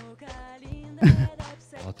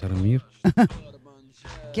 Atërë mirë.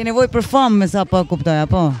 Ke nevoj për famë me sa pa kuptoj,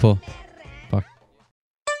 apo? Po, pak.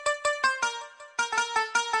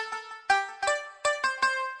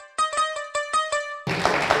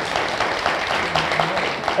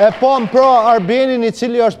 E pam pra Arbenin i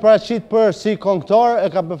cili është paraqit për si këngëtar, e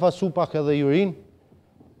ka befasu pak edhe jurin.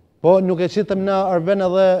 Po nuk e qitëm na Arben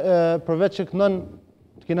edhe përveç që kënën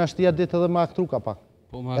të kina shtia ditë edhe me aktru ka pak.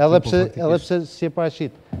 Po, me aktru, edhe pse si e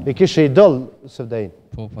paraqit. E kishe idol, Sevdai.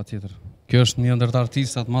 Po, pa tjetër. Kjo është një ndër të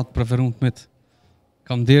artistat më të preferuar.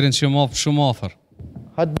 Kam derin që më shumë afër.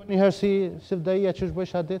 Hajtë bë një herë si Sevdaia që është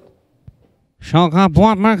bëjsh atë ditë? Sha ka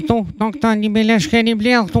buat më këtu, të këta një bile shkeni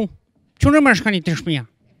blea këtu. Qërë më shkani të shpia?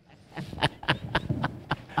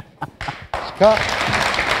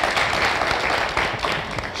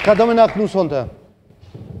 Shka do me nga kënu sonte?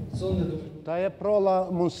 Ta e prolla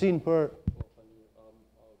mundësin për...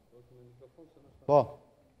 Po.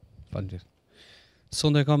 Falënderit.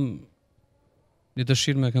 Sonde kam një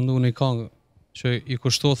dëshirë me këndu një këngë që i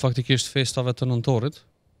kushtohet faktikisht festave të nëntorit.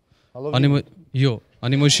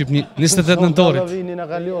 Animoj Shqipni 28 nëntorit.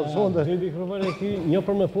 Një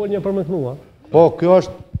për me fol, një për me kënua. Po, kjo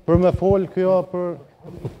është për me fol, kjo për...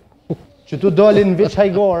 Që tu dolin në vich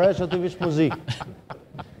hajgore, që tu vich muzikë.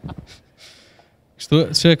 Kështu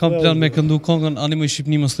që kam plan me këndu këngën Animoj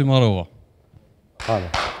Shqipni më Slimarova.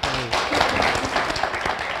 Hale.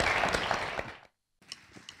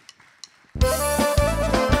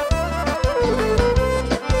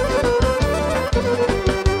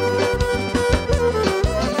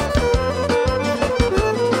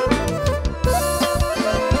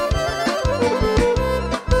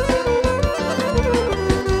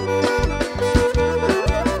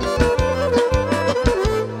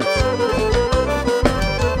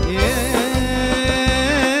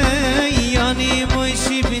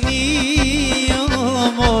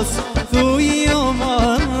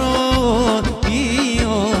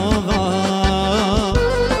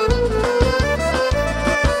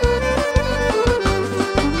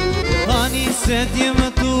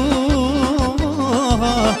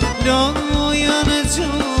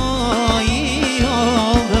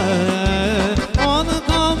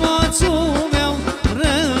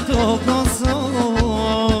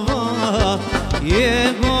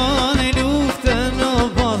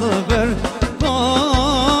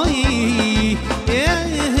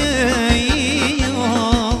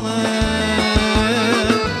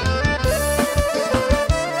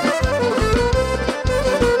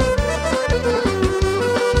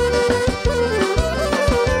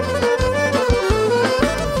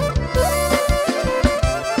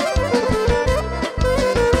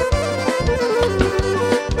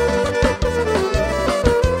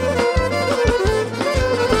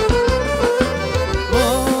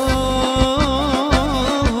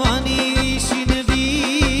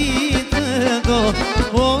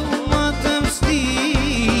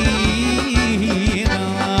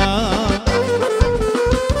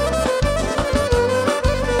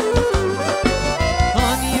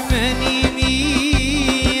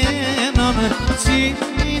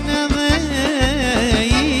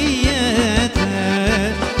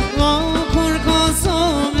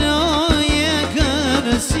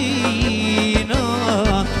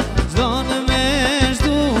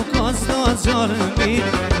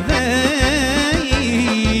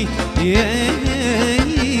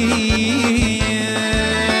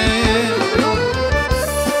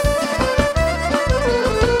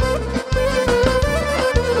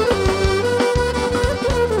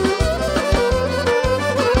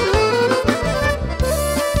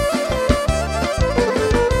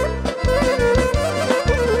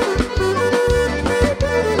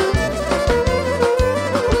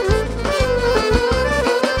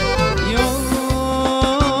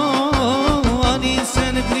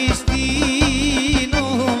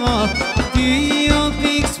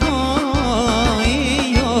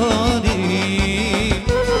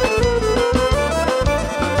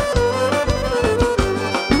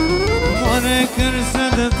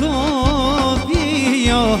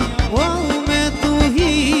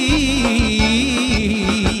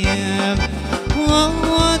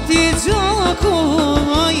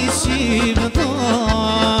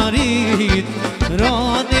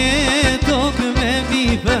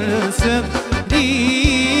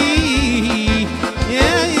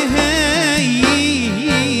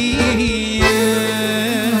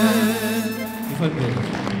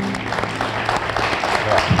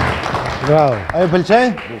 Bravo. A ju pëlqej?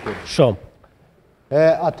 Shumë.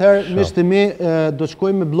 Atëherë, miqtë mi, do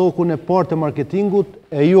shkojmë me blokun e parë të marketingut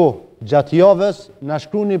e ju gjatë javës, na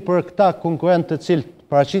shkruni për këta konkurrent të cilët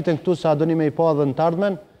paraqiten këtu sa doni me i pa dhe në të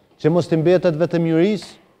ardhmen, që mos të mbetet vetëm juris,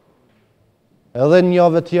 edhe një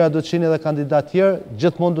javë tjera do të qenë edhe kandidat tjerë,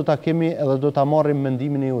 gjithmonë do ta kemi edhe do ta marrim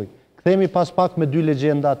mendimin e juaj. Kthehemi pas pak me dy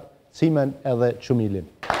legjendat, Cimen edhe Qumilin.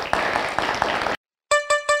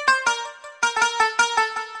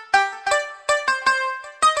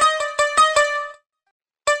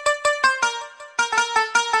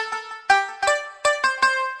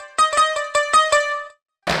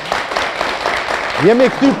 Jemi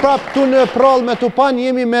këty prapë këtu në Përrallë me Tupan,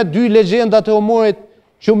 jemi me dy legjendat e humorit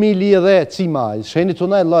Qumili edhe cima, sheni të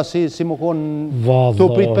nëjë, la si më konë të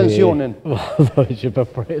prit pensionin. Vallaj që për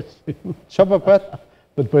presim. Qa për pret?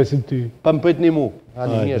 Për të presim ty. Për më prit një mu, a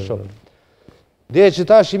një shumë. Dhe që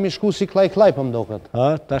ta shimi shku si klaj për mdoket.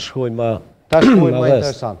 Ta shkojnë ma... Ta shkojnë ma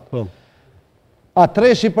interesant. A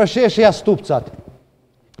treshi për sheshi a stupcat?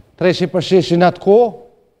 Treshi për sheshi në atë ko,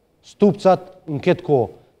 stupcat në këtë ko.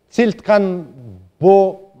 Cilët kanë bo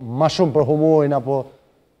ma shumë për humorin, apo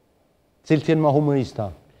cilët jenë ma humorista?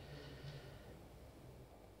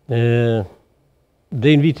 Dhe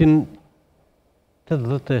në vitin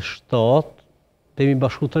 87, dhe mi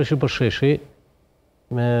bashku treshi për sheshi,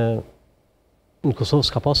 në Kosovë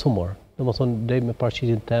s'ka pas humor. Dhe më thonë, dhe me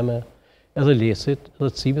parqitin teme, edhe lesit,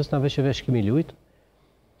 edhe cimes, na veç e veç kemi lujt.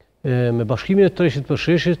 Me bashkimin e treshit për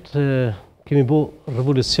sheshit, kemi bo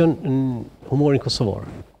revolucion në humorin kosovar.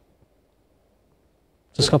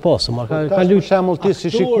 Se s'ka pasë, ma ka lujt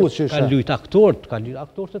aktorët,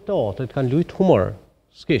 aktorët e teatrit, kanë lujt humor.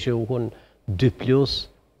 S'ke që u konë 2+,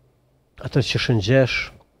 atër që shëngjesh,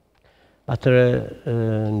 atër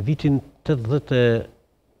në vitin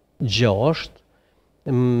 86,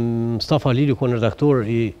 Mustafa Lili u konë redaktor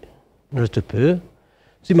i në RTP,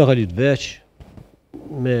 si ma ka lujt veç,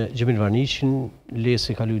 me Gjemil Varniqin,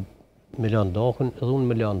 Lesi ka lujt me Leon Dakën, edhe unë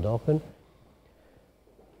me Leon Dakën.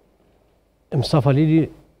 Mustafa Lili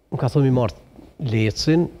më ka thonë mi martë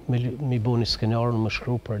Lesin, mi bo një skenarën më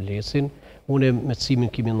shkru për Lesin. Unë me cimin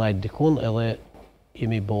kimi najtë dikun, edhe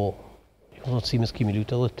jemi bo, cimës kimi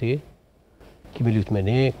lujt edhe ti, kimi lujt me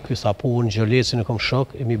ne, kësa po unë gjë Lesin e kom shok,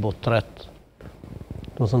 jemi bo 3.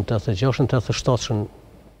 Të më thonë 86, 87,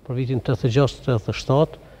 për vitin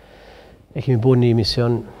 86-87, e kemi bo një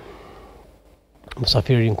emision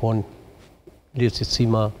Mësafirin konë Leci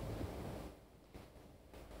Cima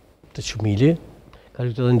të Qumili. Ka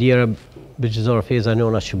lujtë edhe ndjera Bëgjizora Feza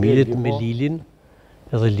Nona Qumilit me Lilin,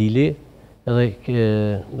 edhe Lili, edhe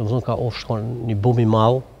në më thonë ka ofshkon një bumi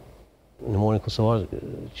malë në morin Kosovar,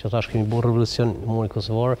 që tash kemi bo revolucion në morin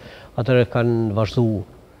Kosovar, atëre kanë vazhdu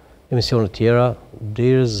emisionet tjera,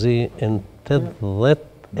 dherëzi në 80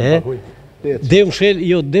 Dhe më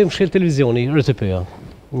shel televizioni, RTP-ja.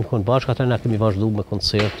 Më konë bashkë, atër na kemi vazhdu me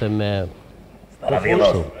koncerte, me...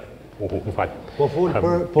 Po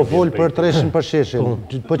folë për treshin për sheshin.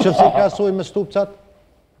 Po qëfësi krasoj me stupcat?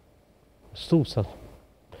 Stupcat?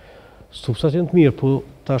 Stupcat jenë të mirë, po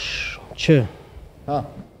tash që...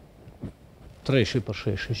 Treshi për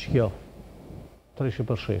sheshi, që kjo? Treshi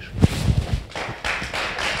për sheshi.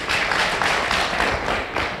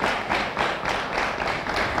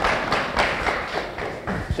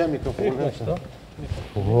 Që mikrofonë?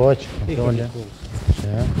 Po, që dole. A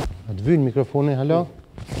të vynë mikrofoni, halo?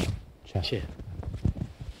 Që.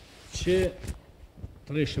 Që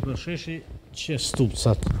treshi për sheshi, që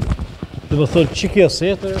stupcat. Dhe më thonë, që kjo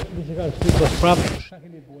setër, vi që kanë këtu për prapë,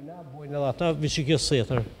 shakemi bojnë edhe ata, vi që kjo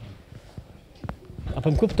setër. Apo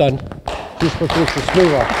më kuptan? Kush për kush,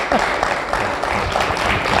 shluva.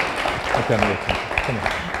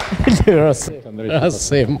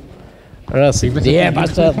 Rasim. Dje, pas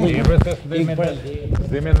të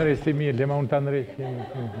Zime në rejtë mi, lema unë të në rejtë.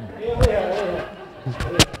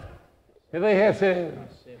 Edhe i hese...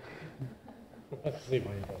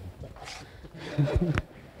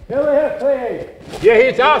 Edhe i hese... Je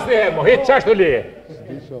hitë asë një hemo, hitë qashtu li.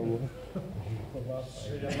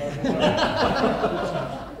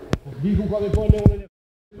 Diku ka dhe pojnë unë...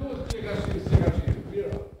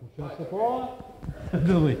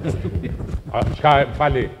 Shka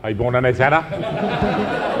fali, a i bona në qena?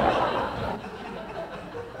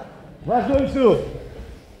 Vazhdojmë shtu.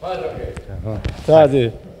 Fali, okej. Tati.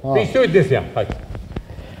 Ti shtujt disë jam, fali.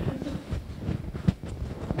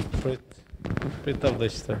 Prit të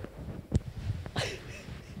vdeshtë.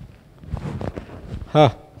 Ha,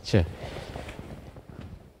 që.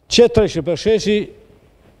 Që treshi për sheshi,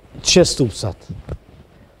 që stupsat.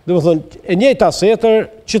 Dhe më thonë, e njëjta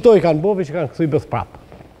setër, qëto i kanë bovi që kanë këthuj bëth prapë.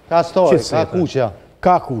 Ka stori, ka kuqja.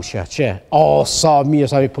 Ka kuqja, që. O, sa mirë,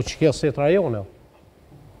 sa mi, po që kjo setë rajone.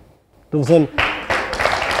 Dhe më thonë,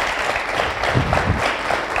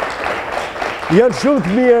 janë shumë të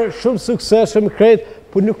mirë, shumë sukses, shumë kretë,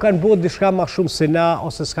 po nuk kanë bo dishka ma shumë se na,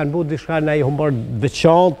 ose s'kanë bo dishka na i humor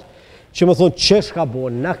veçantë, që më thonë, që shka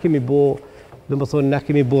bo, na kemi bo, dhe më thonë, na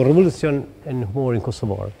kemi bo revolucion në humorin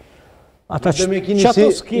kosovarë.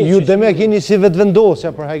 Ju dhe me kini si vetë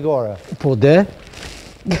vendosja për hajgore. Po dhe?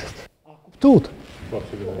 Tut.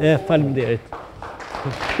 Faleminderit.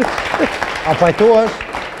 A pajtohesh?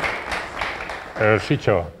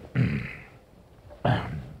 Shiqo,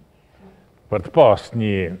 për të pas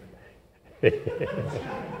një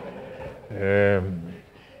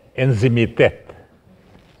enzimitet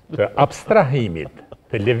të abstrahimit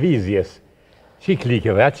të lëvizjes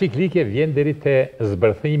ciklike dhe atë ciklike vjen deri te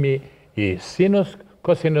zbërthimi i sinus,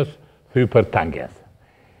 kosinus, hyper tangens.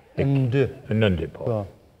 Në dy, po.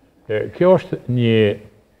 Kjo është një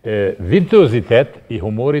virtuozitet i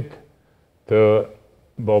humorit të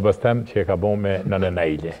babës tem që e ka bo me nënën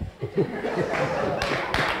Naile.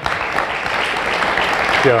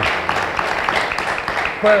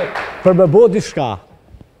 Për me bo diçka,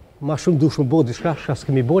 ma shumë dush me bo diçka, shka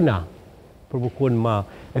s'kemi bo na. Për më konë ma,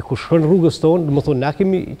 e ku shkën rrugës tonë, dhe më thonë, na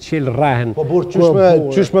kemi qelë rahen. Po burë,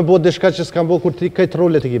 qysh me bo diçka që s'kam bo kur ti këtë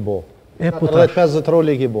rolet i ki bo? E po tash. 50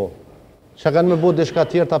 role i ki bo. Qa kanë me bo diçka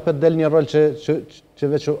tjerë, ta pet del një rol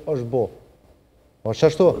që veç është bo. O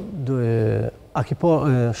qashtu? A ki po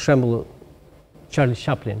shembull Charlie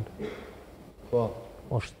Chaplin. Po.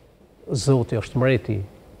 është zoti, është mreti.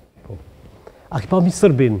 A ki po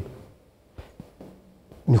Mr. Bean.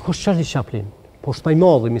 Nuk është Charlie Chaplin, po është pa i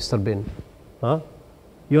madhi Mr. Bean.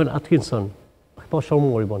 Jon Atkinson. A ki po shumë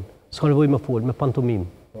mori bon. S'ka nevoj me full, me pantomim.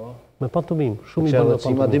 Me pantomim, shumë i bon me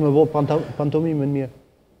pantomim. Ma di me bo pantomimin mirë.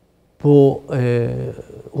 Po,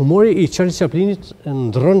 humori i Charlie Chaplinit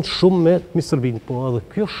ndrën shumë me Mr. Bean, po edhe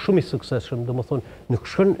kjo është shumë i suksesshëm, dhe më thonë, nuk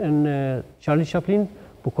shkën në Charlie Chaplin,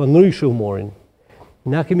 po ka ndryshe humorin.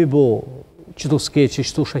 Na kemi bo qëto skeqe,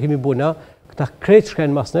 qëto shka kemi bo na, këta kretë shka e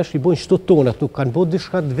në mas nesh, i bojnë qëto tonat, nuk kanë bo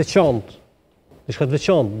dishka të veçantë. Dishka të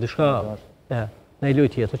veçantë, dishka... Na i loj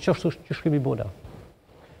tjetë, që është që shkemi bo na.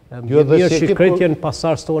 Mirë që kretë jenë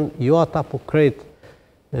pasarës tonë, jo ata, po kretë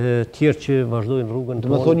tjerë që vazhdojnë rrugën tonë.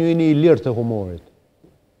 Dhe me thonë ju jeni i lirë të humorit.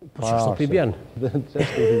 Po që shto pi bjenë.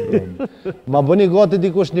 Ma bëni gati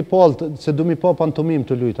dikush një palë, se du mi pa pantomim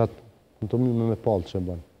të lujtë, atë pantomime me palë që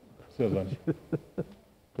bënë. Se bënë?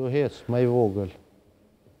 Tu hecë, ma i vogël.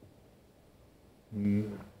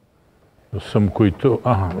 Së më kujtu,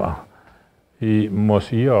 i mos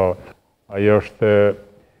jo, ajo është,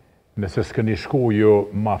 nëse s'këni shku ju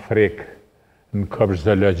ma frek në këpsh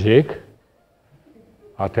zoologjik,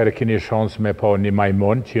 atëherë keni shans me pa një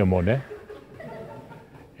majmon që jëmone.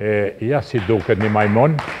 Ja si duket një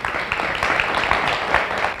majmon.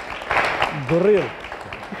 Goril.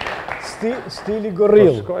 Stili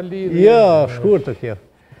goril. Ja, shkur të kjo.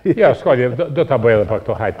 Ja, s'ka lidhë, do t'a bëjë edhe pa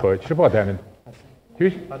këto hajtë pojë. Që po të emin?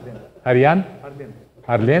 Qysh? Arjan?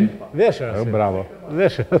 Arlen? Veshë. Bravo.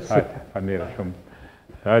 Veshë. Hajtë, farnire shumë.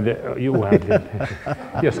 Ju, Arlen.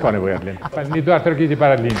 Ja, s'ka nevoj Arlen. Një duar të rëkiti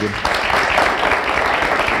para Arlendin.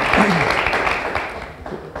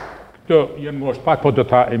 Këto jenë më është pak, po do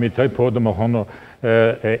ta imitoj, po do më thonë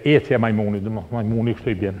ecja majmuni, do më majmuni kështu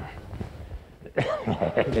i bjenë.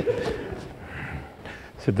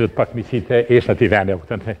 Se do të pak mi qite eshna t'i vene,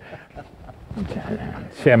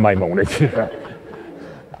 që e majmuni,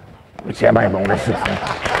 që e majmuni.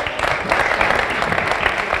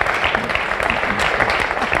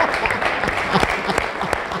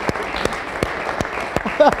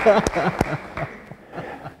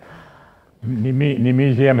 Një mi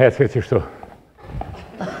që jem hecke që shtu.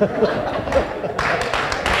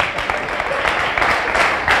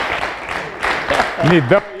 Një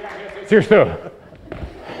dëpë që shtu.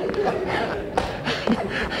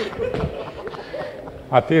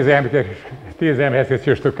 A ti zemë hecke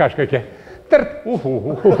që shtu, ka shka ke. Tërt,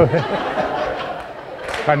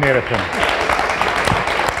 Ka nere shumë.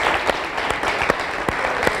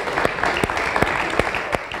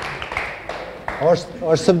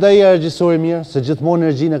 është Sevdai regjisori mirë, se gjithmonë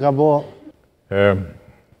energjinë e ka bo?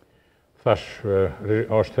 Thash,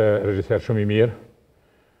 është regjiser shumë i mirë.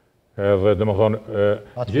 Dhe dhe më thonë...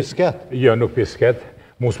 Atë pisket? Jo, nuk pisket.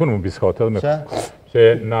 Mu s'më në më pisket edhe me... Se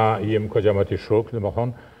na jem ko gjamët i shok, dhe më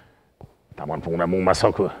thonë... Ta më në punë mu ma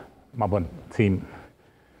soku, ma bënë cim...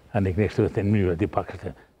 Anik në kështu të në mjë, di pak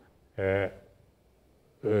këtë...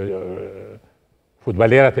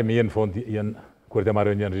 Futbalerat e mi jenë fond, jenë... Kur të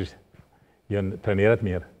marrën jenë rishtë. Jënë trenerat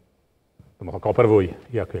mirë, dhe më ka përvoj,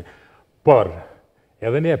 por,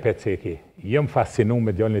 edhe ne peceki, jëmë fascinu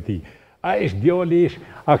me djallën e ti. A ish djallë, ish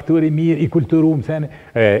aktori mirë, i kulturum,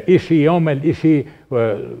 ish i omel, ish i,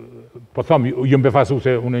 po thamë, jëmë befasu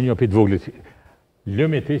se unë e një pitë voglit.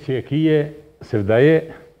 Lëmi ti që e kije, Sevdaje,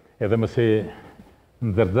 edhe mëse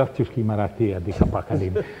në dërdhët që shki maratia, di ka pak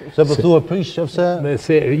alim. Se përtu e prish, qëfse?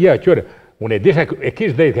 Ja, qërë. Unë e disha e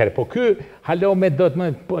kishë dhejtë herë, po kë halo me do të më,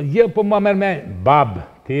 po më mërë me, babë,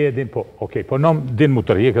 ti e din, po, okej, po nëmë din mu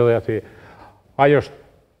të rjekë dhe ati, ajo është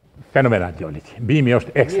fenomenal djollit, bimi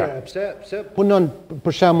është ekstra. Pse punon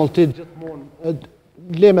për shemull ti gjithmonë,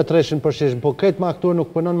 le me treshin për sheshin, po këtë me aktor nuk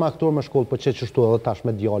punon me aktor me shkollë, po që qështu edhe tash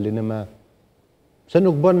me djallin e me... Pse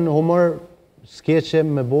nuk bën humor skeqe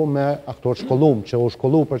me bo me aktor shkollum, që u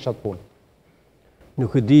shkollu për qatë punë?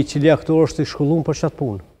 Nuk e di cili aktor është i shkollum për qatë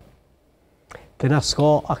punë. Të na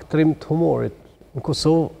s'ka aktrim të humorit. Në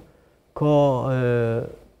Kosovë ka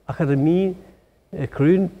akademi e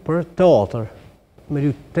kryin për teatr. Me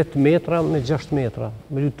lyt 8 metra me 6 metra.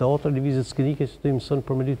 Me lyt teatr, divizit skenike që të imësën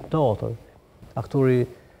për me lyt teatr. Aktori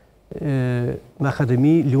me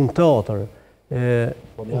akademi lunë teatr.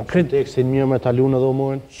 Në tekstin mirë me ta lunë edhe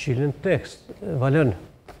humorin? Qilën tekst, valën.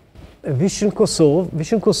 Vishën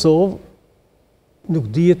Kosovë nuk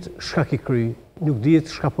dihet shka ki kry, nuk dihet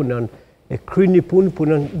shka punën. E kry një punë,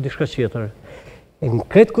 punën dishka qeter. E në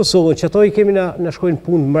kretë Kosovën, që ato i kemi në shkojnë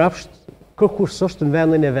punë mrapsht, kërkush është në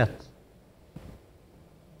vendin e vetë.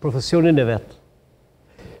 Profesionin e vetë.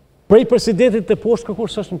 Prej presidentit të poshtë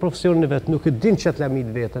kërkush është në profesionin e vetë, nuk e din që të lamit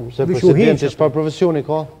vetën. Se presidenti çfarë profesioni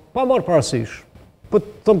ka? Pa marë parasysh. Po të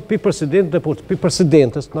thëmë pi presidentit të poshtë, pi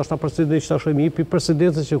presidentës, në është ta presidentit që ta shojmi, pi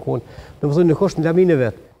presidentës që konë, në më thënë nuk është në lamin e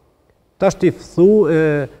vetë. Ta është t'i thu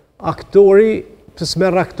aktori të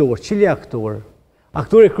smerë aktor, qili aktor?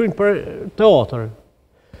 Aktori krynë për teatr.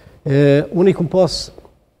 Unë i kumë pas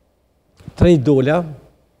 3 idola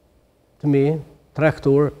të mi, 3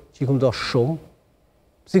 aktor që i kumë do shumë,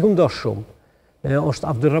 si kumë do shumë. është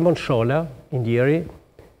Abdurrahman Shala, indjeri,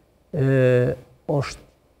 është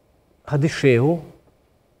Hadi Shehu,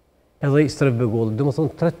 edhe i Stref Begolli. Dhe më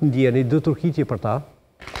thonë, 3 ndjeri, 2 turkitje për ta.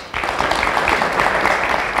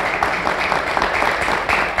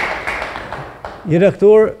 Një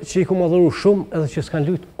aktor që i ku madhuru shumë edhe që s'kan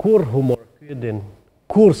lujtë kur humor, kjo e din.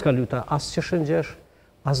 Kur s'kan lujta, as që shëngjesh,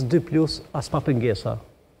 as 2+, as pa pëngesa.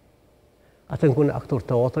 Atë në kune aktor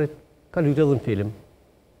teatrit, ka lujtë edhe në film.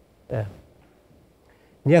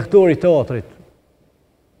 Një aktor i teatrit,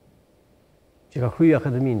 që ka kryjë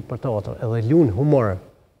akademin për teatr, edhe lunë humor,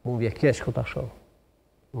 mu vje kesh këta shoh.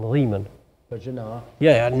 Më dhimen. Për gjëna, a?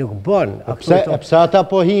 Ja, nuk bën. E pse ata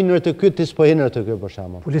po hinër të këtë, tis po hinër të këtë, për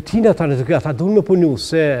shama? Politina ata në të këtë, ata dunë me punu,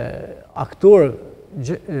 se aktor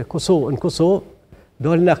në Kosovë,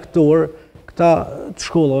 dalin aktor këta të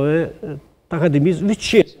shkollave, të akademisë,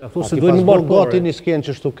 liqesin, aktor se dojnë në marë pare. Gati një skenë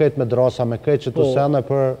që shtu këtë me drasa, me këtë që të sene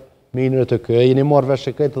për minër të këtë, jeni marrë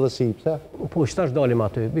veshë këtë dhe si, pëse? Po, qëtash dalim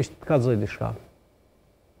aty, bishtë ka të zëjdi shka.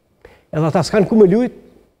 Edhe ata s'kanë ku me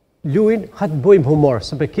lujnë, hatë bojmë humor,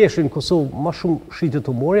 se për keshin në Kosovë ma shumë shqitit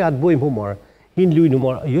humori, hatë bojmë humor. Hinë lujnë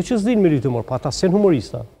humor, jo që s'dinë me lujtë humor, pa ata sen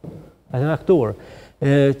humorista, atë në aktor,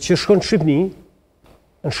 që shkon në Shqipni,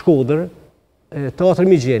 në Shkodër, teatr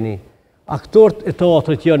Migjeni. Aktorët e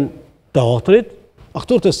teatrit janë teatrit,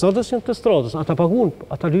 aktorët e stradës janë të stradës, ata pagun,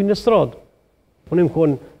 ata lujnë në stradë. Unë im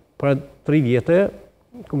konë për 3 vjetë,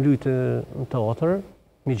 këm lujtë në teatr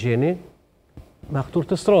Migjeni, me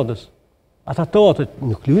aktorët e stradës. Ata teatrit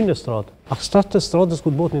nuk lujnë në stradë. Aktorët e stradës ku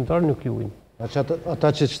të botë një tarë nuk lujnë. Ata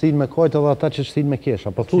që shtinë me kojtë edhe ata që shtinë me kesha.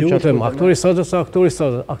 Aktori stradës, aktori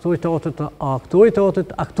stradës, aktori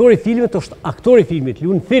teatrit, aktori filmit është aktori filmit,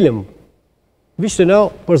 lujnë film. Vishtë na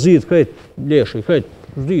përzidh këtë leshë,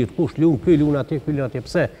 këtë përzidh, kush lujnë, këj lujnë atje,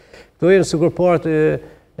 pse? Këto e në sikur partë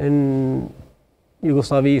në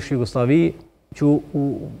Jugoslavi, që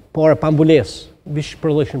pare pambules, vishë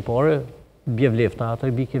përdojshin pare, bje vlefta, ata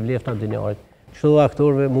i bike vlefta dinjarit. Që dhe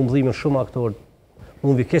aktorve, mu më dhime shumë aktor,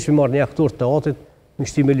 mu më vikesh mi marrë një aktor të teatrit, më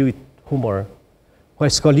shti me lujtë humor. Ka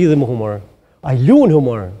i s'ka lidhe më humor. A i lunë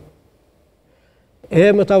humor. E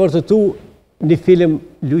me ta vërtetu një film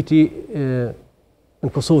lujti në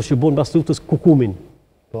Kosovë që bonë bas luftës Kukumin.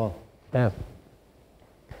 Po.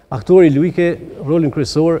 Aktori lujke, rolin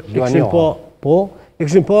kryesor, e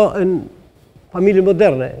këshim po në familje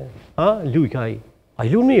moderne. Lujka a i. A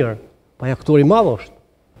i lunë mirë. Pa i aktori madhë është.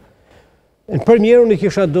 Në përmjerë unë i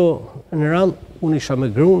kisha do në randë, unë isha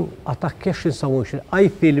me grunë, ata keshin sa më ishin. A i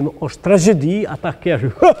film është tragedi, ata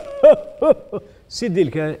keshin. Si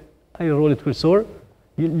dilke a i rolit kryesor,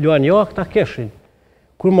 luan jo, ata keshin.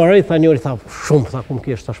 Kur më rejtë, tha njëri, tha shumë, tha ku më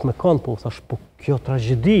kesh, thash me kanë po, thash po kjo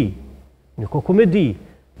tragedi, një ko komedi,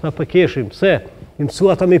 tha për keshim, pse, i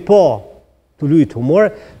mësu ata me pa të lujtë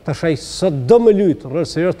humor, thash a i sot do me lujtë, rrë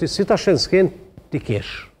serios, ti si ta shenë s'ken, ti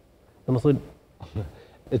kesh. Dhe më thënë,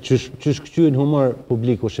 Qysh këqyën humor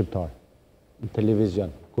publiku shqiptar, në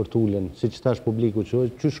televizion, kur t'ullën, si që tash publiku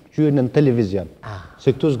qysh këqyën në televizion,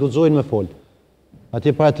 se këtu s'gëzojnë me folë,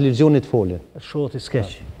 atje para televizionit folën. Shohët i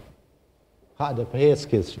skeqi. Hade, për jetë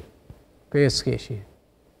skeqi. Për jetë skeqi.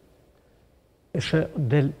 Ishe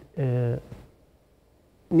del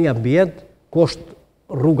një ambient, ku është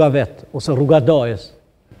rruga vetë, ose rruga dajës.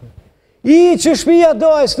 I që shpija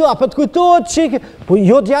dojës, për të kujtojtë që... Po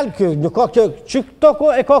jo djallë, nuk ka kjo, që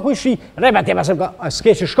këto e ka ku i shi. Rebe atje, a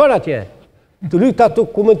s'ke që shkon atje. Të lyta të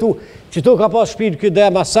komentu, që tu ka pas shpinë këtë dhe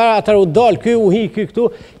masara, atër u dalë, këtë u hi, këtë këtu,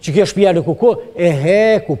 që kjo shpia në kuko,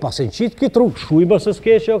 ku pasen qitë këtë rrugë, shuj bërë se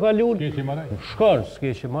s'keqe o ka lunë. S'keqe maraj. Shkarë,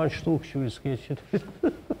 s'keqe, ma në shtu, këshuj s'keqe.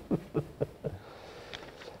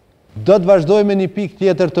 Do të vazhdoj me një pikë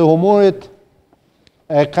tjetër të humorit,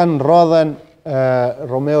 e kanë radhen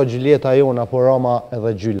Romeo Gjulieta jonë, apo Roma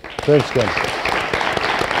edhe Gjyll. Të në s'kenë.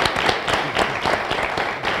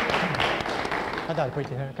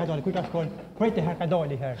 Ka dali, kuj ka shkon? Prejti her, ka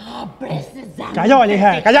dali her. Bresi zemë.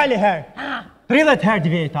 Ka dali her. 30 her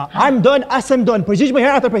të veta. Ajmë dojnë, asëm dojnë, përgjishme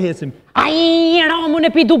her atër përhesim. Ai, Romu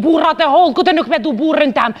në pi du burrat e holë, këtë nuk me du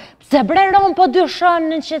burrin tem. Pse bre Rom po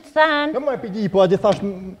dyshon në qëtë sen? Jo më e pidi, po adi thash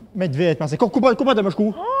me të vetë, mase. Ku pa të më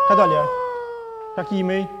shku? Ka dali her. Ka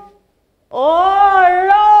kimej. O,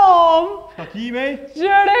 Rom! Ka kimej.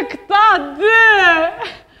 Qëre këta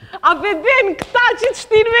dë! A pëdin këta që të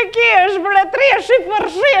shtin me kesh, bre, treshi për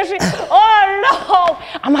sheshi. O, Rom!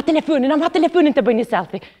 Ama telefonin të bëj një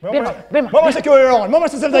selfie. Mama se kjo e Iran, mama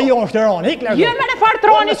se Sevdai jonë është Iran. Jo me në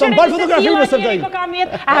fartroni që në një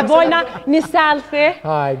a bojna një selfie.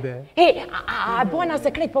 Hajde. Hej, a bojna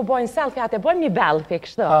sekret po bojnë selfie, atë bojnë një belfi,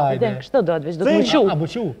 kështë. Kështë do të veç, do të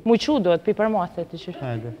muqu. Muqu do të pi për mose të qështë.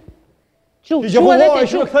 Hajde. Qu edhe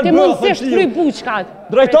ti mundësisht fry buqkat.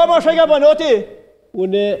 Drejtoma është e ka banoti.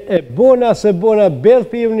 Une e bona se bona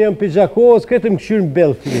belfi, unë jam pijakohës, këtë më këshyrë në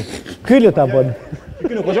belfi. Kyllë ta bonë.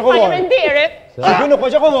 Kyllë po gjakovarë. Faleminderit. Kyllë po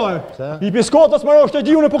gjakovarë. I piskotës më roshtë e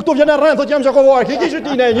di, unë po këtu vjenë e rëndë, thot jam gjakovarë. Kiki që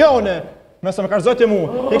ti ne, njone. Mese me karzot të mu.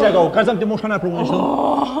 Hikle go, karzot të mu shkana prunë ishtë.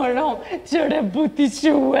 O, Rom, qëre buti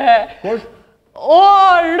quë. Kosh? O,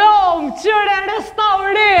 Rom, qëre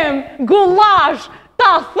restaurim, gulash,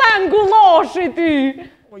 ta them gulashi ti.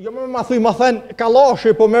 Jo ma thuj, ma thënë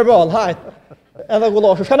kalashi, po me bal, hajt. Edhe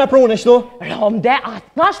gulashi, shka në prunë ishtu? Rom, de, a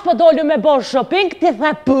thash po dolu me bo shopping, ti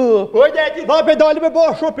the pë. O, de, ti tha pe dali me bo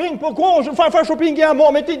shopping, po ku është, fa shopping jam bo,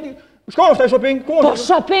 me ti, shka është e shopping? Po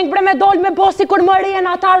shopping bre me dolu me bo si kur më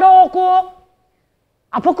rena ta roku.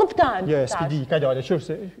 Apo kuptan? Jo, s'pidi, ka dali, qërë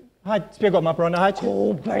se, hajt, spjego ma prona, hajt.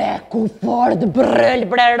 Ku bre, ku fort brëll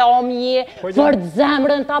bre Rom je, fort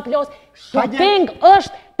zemrën ta plos. Shopping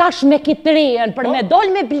është tash me kitrien, për me dol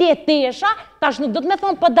me bletesha, tash nuk do të me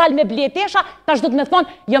thonë për dal me bletesha, tash do të me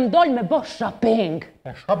thonë, jëm dol me bo shopping.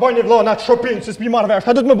 Shka boj një vlo, në atë shopping, si s'pi marrë vesh,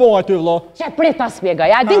 ka do të me bo aty vlo? Që prit ta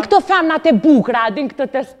spjegaj, a din këto femnat e bukra, a din këto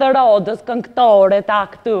testorodës, këngëtore, ta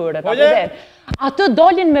aktyre, ta përdin. Atë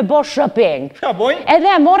dolin me bo shopping. Shka boj?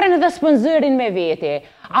 Edhe morën edhe sponsorin me veti.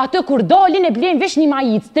 Atë kur dolin e blenë vesh një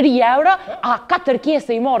majic 3 euro, a 4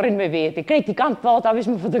 kese i morrin me veti. Krejt i kam thota vesh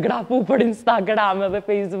me fotografu për Instagram dhe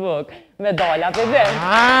Facebook. Me dolla, përdin.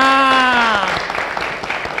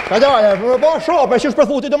 Ka dale, me bo shope, që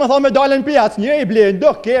shpërthuti do me thonë me dale në pjac, një i blenë,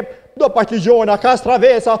 do kep, do patligjona, ka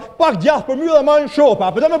stravesa, pak gjath për mjë dhe ma në shope,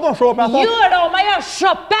 apë do me bo shope, a thonë? Jo, Rom, ajo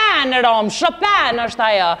Chopin është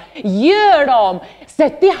ajo. Jo, Rom,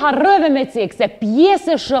 se ti harrëve me cikë, se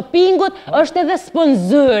pjesë e shoppingut është edhe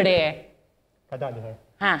sponsori. Ka dale, herë.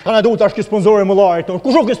 Shka në du të është ki sponsori më lajë këto?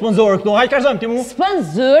 Kusho ki sponsori këto? Hajtë karzëm ti mu?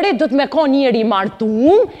 Sponsori du të me ko njeri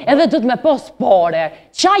martum edhe du të me pos pare.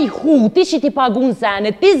 Qaj huti që ti pagun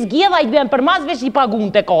sene, ti zgjedha i të për mas vesh i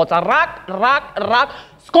pagun të koca. Rak.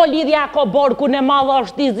 S'ko lidhja ako borë ku në madhë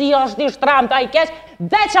është i zi, është i shtram, ta i kesh,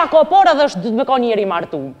 veç ako por edhe du të me ko njeri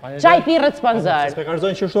martum. Qaj thirët sponsor. S'pe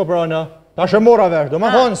karzëm që shto pra në? Ta shë mora vesh, do me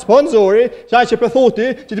thonë sponsori, qaj që pëthuti,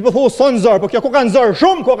 që ti pëthu sonë zërë, po kjo ko kanë zërë,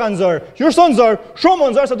 shumë ko kanë zërë, që është sonë zërë, shumë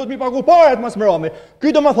në zërë se du të mi pagu paret mas më rami.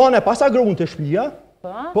 Kjo do me thonë e pasa grunë të shpia,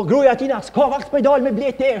 po gruja tina s'ka vakt për dalë me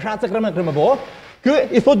bletesha, atë se kremen më bo, kjo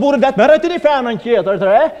i thot burin vetë, me rëti një femën kjetër të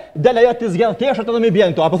re, dele jo të zgjedhë teshat edhe me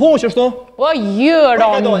bjenë to, a pëthu që shto? Po ju,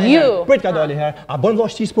 Rom, ju. Pëjt ka dali herë, a bën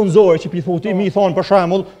vështë qi sponsori që pi thuti, mi thonë për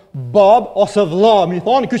shemull, bab ose vlla, mi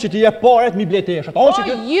thonë, kjo që ti je paret mi bleteshat. O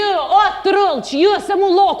ju, o trull, që ju se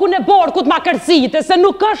mu loku në borkut ma kërsite, se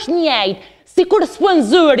nuk është njejt. Si kur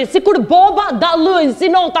sponsori, si kur boba dalujnë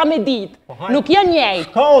si nota me dit. Nuk janë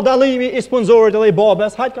njejt. Ka o dalimi i sponsorit edhe i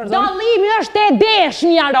babes, hajtë karzëm? Dalimi është e desh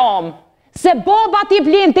një Rom. Se boba ti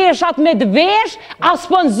blin teshat me dvesh, a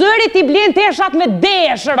sponsori ti blin teshat me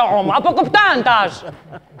desh, Rom. Apo kuptan tash?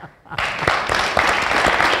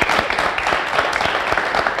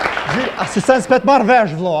 A si sen s'pet marrë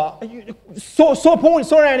vesh, vloa. So punë,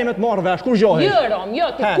 so reni me të marrë vesh, kur gjohi? Jo, Rom, jo,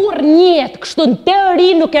 ti kur njetë, kështu në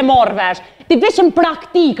teori nuk e marrë vesh. Ti veç në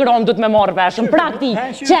praktik, Rom, du të me marrë vesh, në praktik.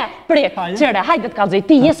 Që, prit, qëre, hajde të kalzoj,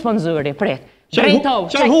 ti je sponsori, prit. Qaj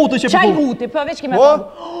huti që përfu? Qaj huti, për veç kime thonë.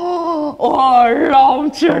 O, Rom,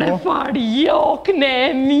 qëre fari, jokne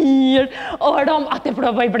e mirë. O, Rom, a te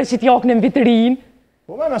provoj bre që t'jokne në vitrin?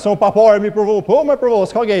 Po me se o papare mi provu, po me provu,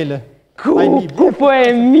 s'ka gejle. Ku po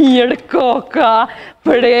e mirë koka.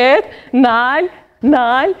 Pret, nal.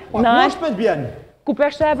 Mosh me të bjen. Ku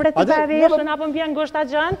peshe e bre të përveshën, apo më bjen gështa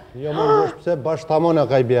gjën? Jo, më ngosh pëse bashkë tamon e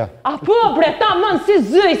ka I bje. Apo bre, tamon si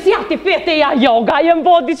zëj, si ati pete ja joga, jem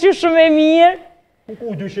bodi që shumë e mirë.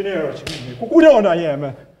 Ku 200 euro që kimi, ku lona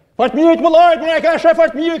jeme? Fart mirë të më lajt, më e ka shef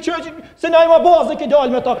fart mirë që se na ima bazë ke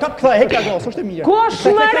dalë me ta, ka këthe, hekja gosë, është e mirë. Ko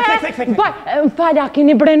shmëre? Më falja,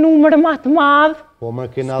 keni bre numër ma të madhë? Po më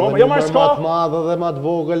kena dhe numër ma të madhë dhe ma të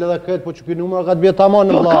vogël edhe këtë, po që këj numër ka të bje tamon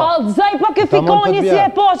në vla. Po kalëzaj, po kë fikoni si e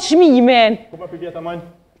po të shmimin. Ku më për bje tamon?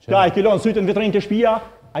 Ka e kilon sytën vitrin të shpia,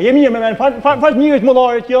 a je mirë me men, fart mirë të më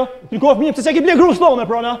lajt kjo, të kohë mirë, pëse se ki ble gru slome,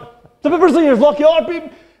 prona. Të për përzirë, vla kjo arë,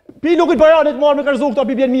 pi lukit baranit marrë me kërzu këta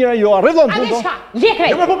pi bjen mire jo, rrëdhon të pundo.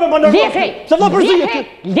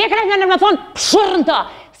 Lekrej në më thonë pshërën të,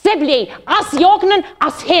 se blej, as joknën,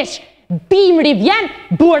 as heq. Bimri vjen,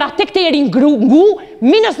 bura të këteri ngu,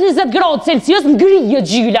 minus 20 gradë Celsius, ngrije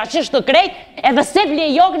gjyla, që shtë krejt, edhe se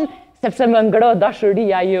blej joknën, sepse më ngro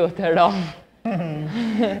dashëria ju të ro.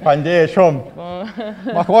 Pande shumë,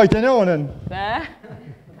 ma kvajtë në unën.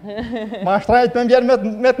 Ma shtrajt për mbjerë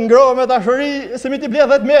me të ngrohë me dashëri, se mi t'i ble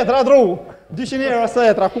 10 metra dru. 200 euro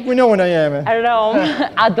setra, ku kujnona jeme? Rom,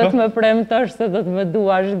 a do të më premtosh se do të më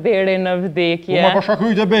duash deri në vdekje? Ku ma për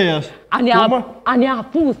shakujt e bejes? Anja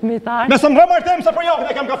puth mi tash? Me së më rëmartem se për jakën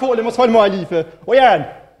e kam ka foli, mos falë mua Alife. O janë,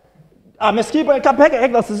 a me s'ki, ka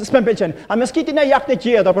hekda se s'pem pëlqen, a me s'ki ti ne jakën e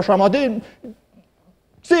kjeta për shamë, a di,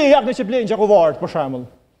 si jakën e që plenë Gjakovarët për shamë?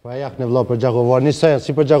 Pa jakën e vla për Gjakovarë, njëse,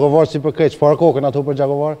 si për Gjakovarë, si për këtë, çfarë kokën ato për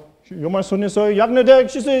Gjakovarë? Jo më së njësoj, jakën e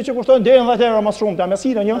dekë që kushtojnë deri në 10 euro mas shumë, ta me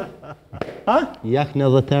sira një? Ha? Jakën e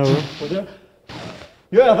 10 euro?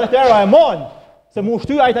 Jo, e 10 euro e monë, se mu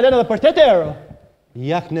shty a italianë edhe për 8 euro.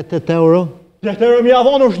 Jakën e 8 euro? 8 euro mi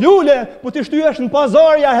avon është lule, po ti shty është në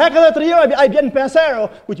pazar, ja hek edhe 3 euro, a I bjen në 5 euro.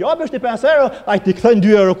 Ku ti apë është i 5 euro, a I ti këthën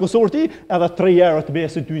 2 euro kusur ti, edhe 3 euro të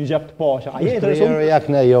besin ty në gjep të pasha. 3 euro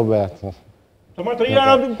jakën e jo betë. Të marë 3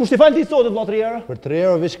 euro, kushti falë ti sotit, vla 3 euro? Për 3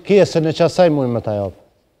 euro vish kesën e qasaj mujnë me ta japë.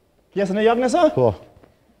 Pjesën e jakën e sa? Po.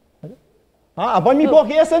 A banë mi po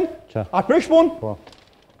pjesën? Qa? A prish pun? Po.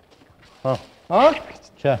 A?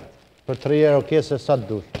 Qa? Për 3 euro kesë sa të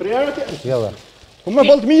dush. 3 euro kesë? Jo dhe. Po me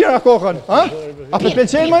bëllë të mirë a kokën, a? A për të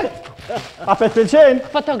pelqenë, me? A për të pelqenë?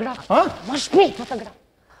 Fotograf. A? Ma shpejt fotograf.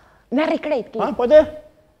 Me rikrejt ki. A, po dhe?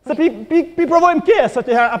 Se pi provojmë kesë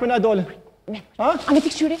të herë, apë në dole. A? A mi t'i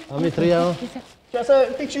këqyri? A mi 3 euro? Qëse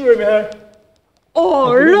t'i këqyri me herë.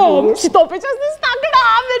 O, Rom, që to për qësë në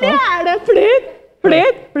Instagram e një herë,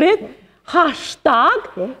 prit, hashtag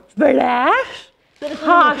fresh,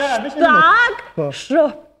 hashtag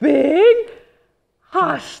shopping,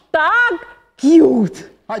 hashtag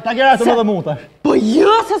cute. Haj, tageratët më dhe mund tash. Po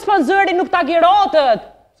jo, se sponsorin nuk tageratët.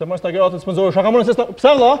 Se më është tageratët sponsorin, shaka mërën se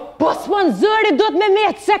pëse vla? Po sponsorin do të me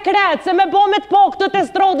metë sekret, se me bo me të po këtë të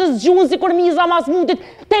strodës gjunë si kur miza mas mundit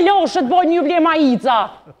të loshet boj një vlema ica.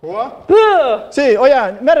 Po? Pë! Si, o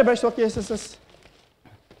janë, mere bre shto kjesës.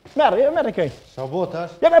 Mere kej. Sa vot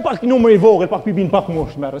është? Ja me pak numër I vogël, pak pibin, pak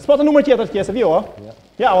mush, mere. S'pa të numër tjetër të kjesët, jo, a?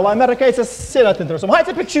 Ja, ola, mere kej se sena të interesum.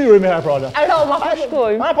 Hajtë se pe këqyri me herë, prada. Roma, po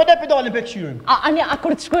shkojmë. A, po dhe pedalin pe këqyrim. Anja, a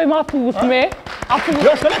kur të shkojmë a puth me?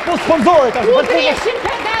 Jo, shkëllet po sponsorit. U drishin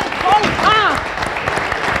të dhe,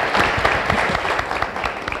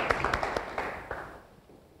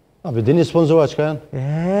 A, për dini sponsorat që ka janë?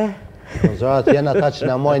 Sponsorat janë ata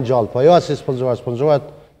që na mojnë gjallë, po jo si sponsorat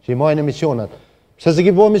që I mojnë emisionet. Pse se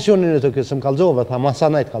ki po emisionin e të kësë më kalzove, tha masa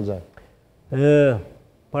najtë kalzoj.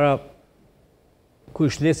 Para, ku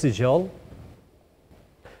ishtë lesi gjallë,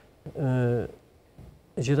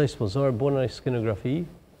 gjitha I sponsorë bona një skenografi,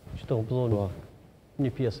 që të këmpëllon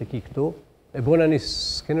një pjesë e ki këtu, e bona një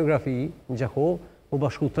skenografi në Gjakovë, më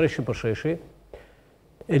bashku 300 për sheshi,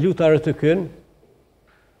 e lutarë të kënë,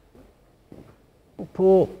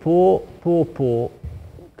 po,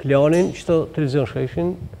 klanin që të televizion shkeshin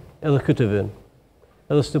edhe këtë vën.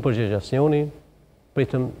 Edhe së të përgjegja asnjoni,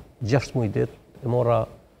 pritëm 6 muaj ditë, e mora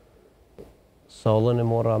salën, e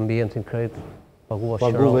mora ambientin krejt,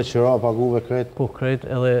 paguve qëra, paguve krejt. Po krejt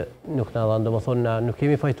edhe nuk në dhanë, do më thonë, nuk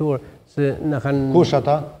kemi fajtuar se në kanë... Kush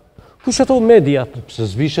ata? Kush ato mediat?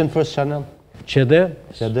 Pse zvishen First Channel? Qede?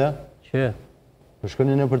 Që? Për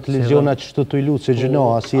shkonin e për televizionat që shtu të I lutë, se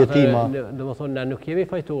gjënoha, si jetima. Do më thonë, nuk kemi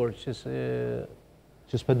fajtuar që se...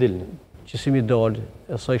 Që s'pe dilni? Që si mi dollë,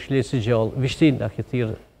 e sa ishtë letë si gjallë, vishtin a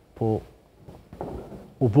këtirë, po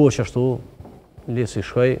u bo që ashtu, letë si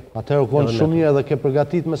shkoj. Atëherë u konë shumë mirë edhe ke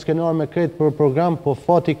përgatit me skenuar me krejt për program, po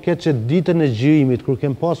fati ke që ditën e gjyrimit, kur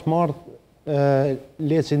kem pas marrë,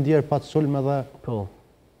 letë si ndjerë patë sulme dhe... Po.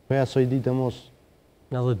 Për asoj ditë e mos...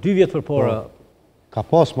 Në dhe 2 vjetë për para, Ka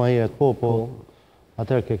pas ma herët, po,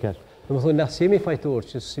 atër ke keq. Në më thonë, na semi fajtor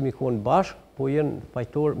që semi konë bashkë, po jenë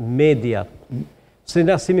fajtor media. Se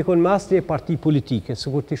na semi konë mas një parti politike, se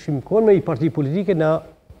kur të ishim konë me i parti politike, na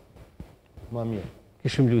ma mirë.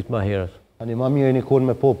 Kishim lujtë ma herët. Ani ma mirë një konë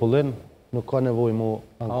me popullin, nuk ka nevoj mu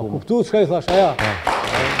ankumë. A, kuptu, çka i thash, aja?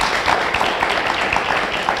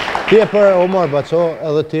 Ti e për Omar Baco,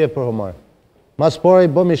 edhe ti e për Omar. Mas pari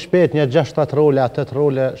bëmi shpet një 6-7 role, 8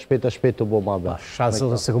 role, shpet të bo ma bë. Shasë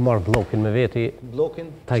dhe se ku marrë blokin me veti. Blokin?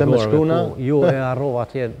 Se me shkruna? Jo, e arrova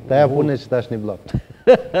atje. Ta e punë që ta është një blok.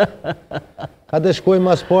 Ka të shkoj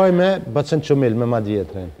mas pari me Bacën Qumil, me ma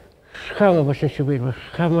djetërin. Shka me Bacën Qumil,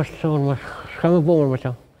 shka me shtonë, shka me bomër me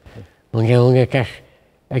ta. Unë kash,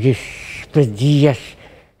 a që shpëdijas,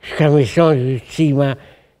 shka me shonë cima,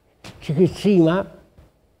 që këtë cima,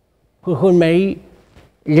 kërkon me i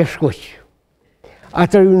leshkuqë.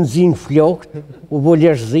 Atër ju në zinë flokët, u bo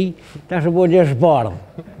lesh zi, ta shë bo lesh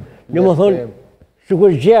bardhë. Në më thonë, që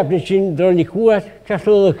kërë gjepë në që në dronikurat, që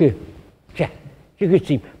ashtu edhe kë. Që këtë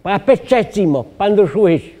cimë. Pa apet qaj cimo, pa ndërshu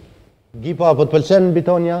heqë. Gipa, apo të pëlqenë në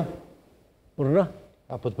bitonja? Urra?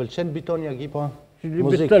 Apo të pëlqenë bitonja, Gipa?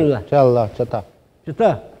 Bitëllë. Qëlla, qëta.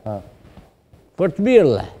 Qëta? Për të mirë,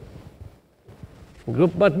 le.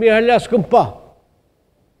 Grupë më të mirë halas këm pa.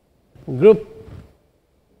 Grupë.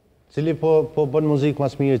 Cili po bën muzikë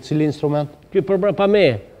mas mirë, cili instrument? Ky përbra pa me.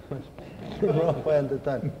 Përmra pa janë të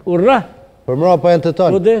tanë. Urra? Përmra pa janë të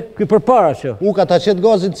tanë. Po dhe, ky përpara që. U ka ta qetë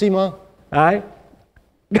gazin cima? Aj?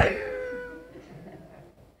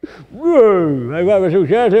 Aj va me shumë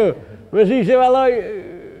qëtë. Me si se valoj,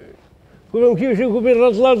 kërë më kjusë ku për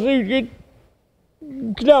rëzlasit,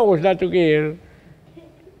 këna është da të kjerë.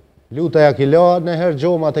 Luta ja kilo në herë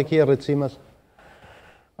gjoma të kjerë rëcimës?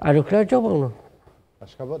 A nuk la gjoma unë? A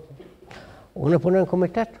shka bëtë? Unë e punën në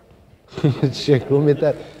komitet. Që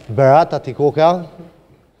komitet? Berata ti koka?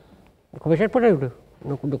 Në komitet për e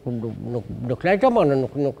nuk la gjoma,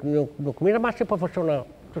 nuk mire ma që përfëshona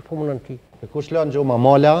që shkomë në ti. E kush la në gjoma?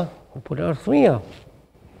 Mala? Punën Smija.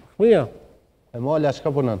 Smija. E Mala shka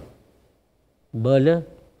punën? Bëllë,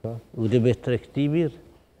 u dhe me trektimir.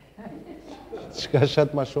 Qka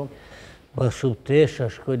shetë ma shumë? Ba shumë tesha,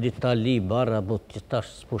 shkojnë Itali, barra, bo të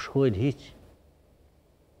tash s'po shkojnë hiq.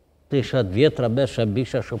 Teshat vjetra, besha,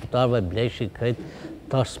 bisha, shuptarve, bleshin, këtë,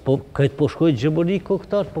 tash këtë po shkojnë Gjermani,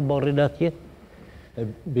 këtar, po barrin atje. E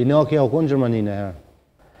Binakja u konë Gjermani në herë?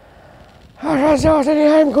 Asha zate një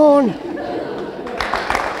hajmë konë.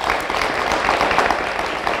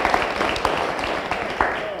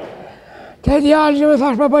 Te djallë që me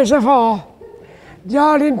thash me bëj se fa.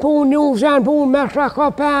 Djallin pun, një janë pun, me shra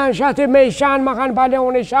kopen, që aty me i shanë, ma kanë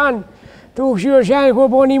balon i shanë. Tu këshyrë shanë, ku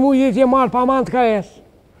bo një mujit je marë pa manë të këjes.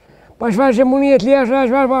 Pa shfarë që munjet leshë,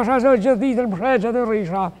 shfarë pa shasë gjithë ditër më shretë që të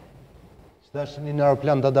rrisha. Qëta është një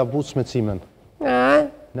aeroplan da fuc me cimen?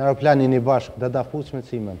 Në aeroplani një bashkë, da fuc me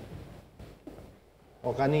cimen? O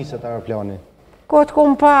ka njësët aeroplani? Ko të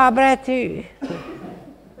kum pa, bre ty.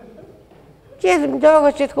 Gjithë më dogo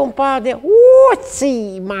që të kum pa dhe,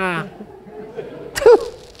 cima.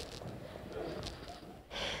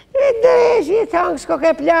 E dresh i tangë s'ko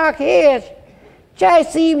ke plak heq, qaj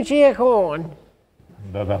sim që e konë.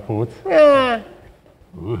 Da fuc? Da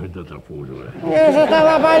fuc, bre. Nëse ta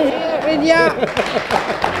da banë gjithë, një.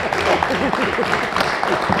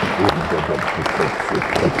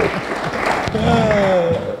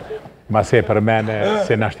 Ma se për mene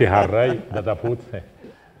se nashti harrej, da fuc,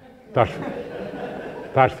 tash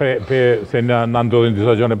se në ndodhin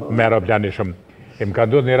disa gjone me aeroplani shumë. E më ka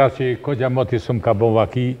ndodhë një rast që ko gjamoti së më ka bon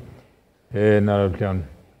vaki në aeroplan.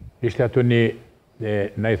 Ishte aty një,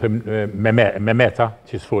 në i thëmë, me meca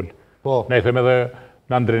që s'full. Në i thëmë edhe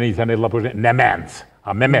në Andrenica, në i lapushni, në menc.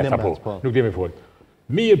 A me meca po, nuk dhe me full.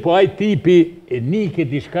 Mirë po aj tipi e nike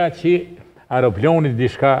dishka që aeroplanit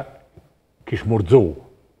dishka kish murdzu.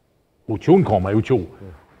 U qunë koma, u qunë.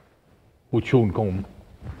 U qunë koma.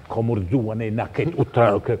 Ka murdzu, anë na këtë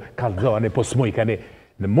utra, kalzohane, po smujkane.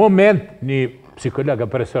 Në moment, një psikologa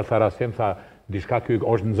profesor tha Rasim, tha, dishka kjo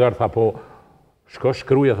është në zërë, tha, po, shko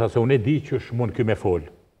shkruja, tha, se unë e di që është mund kjo me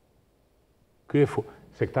folë. Kjo e folë,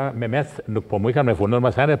 se këta me mes, nuk po mujkan me folë,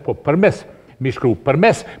 nërma sene, po përmes mi shkru,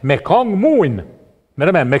 përmes me kongë mujnë,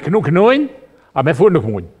 me kënu kënujnë, a me folë nuk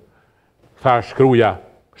mujnë. Tha, shkruja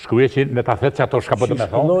që në ta thetë që ato shka po të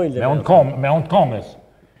me thonë, me unë kongës.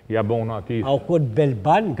 Ja bona ati... A u konë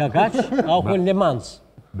Belban, Gagac, a u konë Lemans?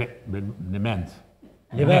 Lemans.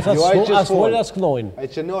 Lemans as folë as kënojnë.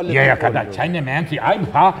 Ja, kada qaj Lemans, a i më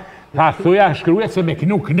tha, thuja shkruja se me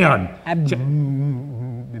kënu kënën.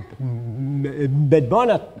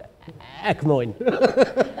 Belbanat e kënojnë.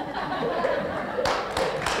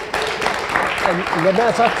 në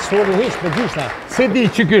mecat s'folin hiç me gjishta. Se di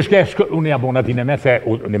që ky është unë ja bona ti në mes se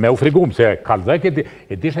unë me u frigum se kallzoj këtë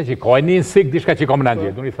e disha që ka një insik diçka që kam në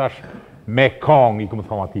ndjet. Unë i thash me kong i kom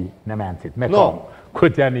thon aty në mencit, me kong. Ku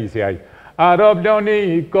t'ja nisi ai?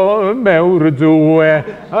 Arobloni ko me urdzue,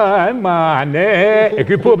 ai mane. E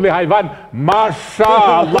ky publi hajvan,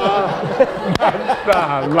 mashallah,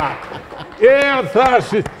 mashallah. E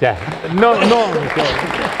thash që, no.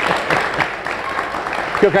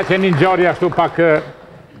 Kjo ka qenë një ngjarje ashtu pak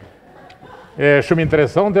shumë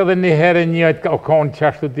interesante dhe një herë një ka konë që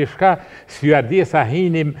ashtu diçka, stewardesa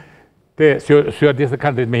hinim, stewardesa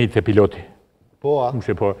kanë drejt me hitë të piloti. Po, a?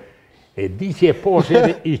 Më po. E di që e poshë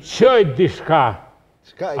edhe i qëjt diçka.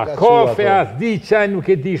 A kafe, as di qaj nuk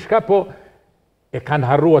e di shka, po e kanë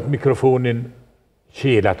harruat mikrofonin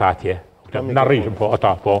qelat atje. Në rrishëm po,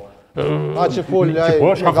 ata po. A që folë, a i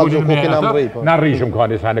në kalëgjo kokin amri po. Në rrishëm ka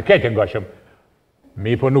një sanë, kejtë ngashëm.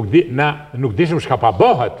 Mi po nuk dishëm shka pa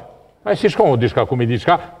bëhet. A si shkonë diçka, ku mi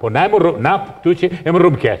diçka, po na këtu që e më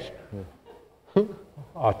rrumë keq.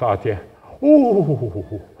 Ata atje.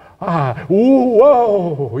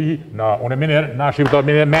 Unë e minër, na shqiptar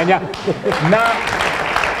minër menja,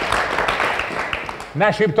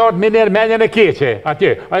 na shqiptar minër menja në keqe,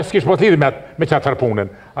 atje, a s'kish po t'lidhi me qatë qarpunën,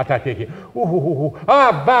 ata atje ki,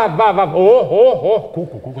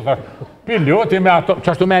 piloti me ato,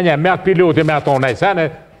 qashtu menja, me atë piloti me ato, në i sene,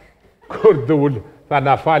 kur dull, tha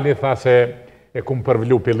na falni, tha se e kum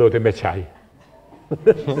përvlu piloti me qaj.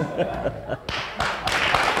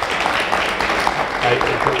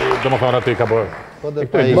 Do më thonë aty ka bërë.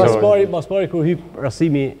 Mas pari kër hyp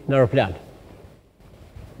Rasimi në aeroplan.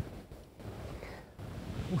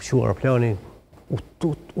 U qu aeroplani, u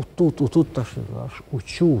tut, tash, u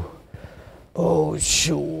qu.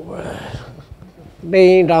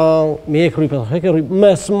 Bindang, me hek rrypë, hek rrypë,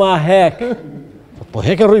 mes ma hek. Po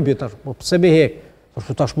hek rrypë, tash, po pse me hek?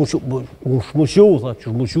 Tash unë shmuqu, që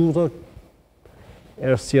shmuqu,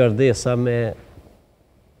 erë stewardesa me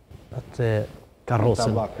atë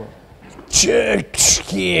karrocën.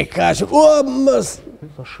 Që ka që, mës!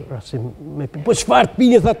 Rasim, po qëfar të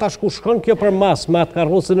pini, tha tash ku shkon kjo për mas, me atë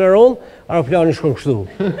karrocën e ronë, aeroplani shkon kështu.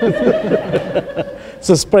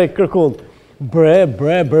 Se s'prej kërkun. Bre,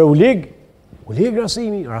 u lig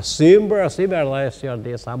Rasimi, erdha e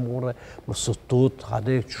stewardesa mure, më sëtut,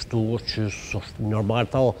 hade qështu, që është normal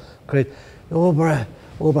ta o krejt.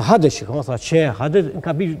 Hade që, ka më tha, hade në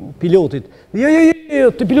kabin pilotit.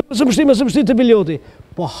 Të pilotit, së mështi të piloti.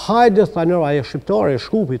 Po hajde, tha nërë, aje shqiptare, e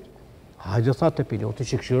shkupit. Hajde, tha të piloti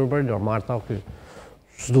që këshirë bërë, normal ta o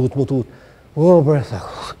së duhet më tut. Tha,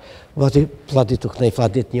 vati, flatit të kënej,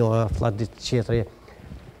 flatit njoha, flatit qetëri.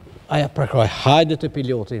 Aja përkraj, hajde të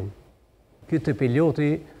pilotin. Këtë piloti,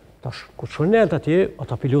 tash, ku të shënelt atje,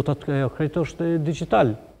 ata pilotat krejtë është digital.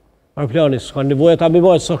 Aeroplani, s'ka nevojë ta mi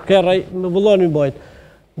bajt, së kërraj, me vëllon mi bajt.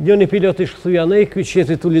 Njëni pilot ishtë këthuja nej, këtë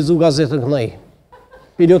qëti të lizu gazetën kënej.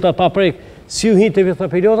 Pilotat pa prejk, si u hitë të vithë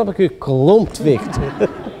pilota, për këtë këllum të vikt.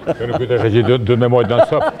 Kënë këtë është që du me mojtë në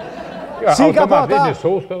nësëp. Si ka pa ta?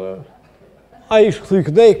 A ishtë këthuj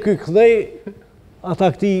kënej, ata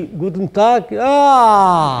këti guten tak,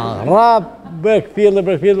 rap, brekfilë,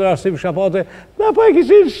 Rasim shapate, na pa e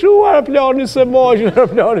kishin shu aeroplani se mojnë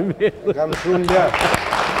aeroplani vjetë. Kam shu në bjerë.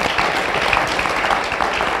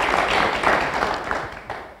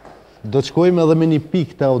 Do të shkojmë edhe me një pik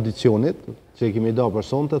të audicionit, që i kemi da për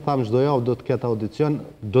sonte, thamë çdo javë do të ketë audicion,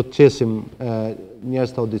 do të qesim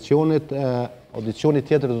njerëz të audicionit, audicioni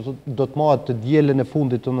tjetër do të marrë të dielën e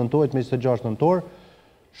fundit të nëntorit me 26 nëntor.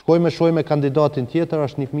 Shkojmë me kandidatin tjetër,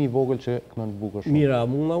 është një fëmijë i vogël që në të bukur shumë. Mira,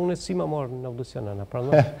 unë si ma marrë në audicion, në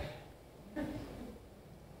pranoj.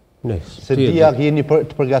 Se dia jeni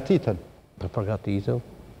të përgatitën. Të përgatitën.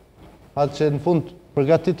 Atë që në fund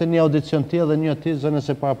përgatitën një audicion tje dhe një ati, zënë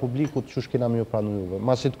se para publikut që shkina me ju pranu juve.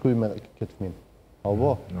 Masit kuj me këtë fëmijë. A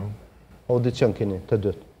bo? Audicion keni, të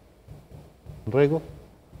dytë. Në regu?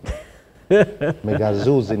 Me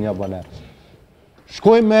gazuzin një baner.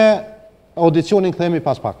 Shkojmë me audicionin këthemi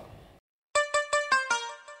pas pak.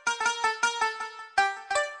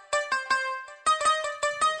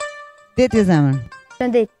 Dit i zemën?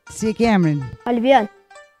 Shëndet. Si e ke emrin? Albion.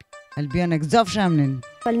 Albion, e këzof shemnin?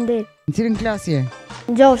 Falemderit. Në cilin klasje?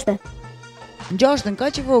 Në gjashtë. Në gjashtën, ka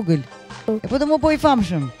që vogël? E po të mu po i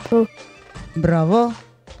famshëm? Bravo.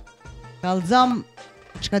 Kalzam,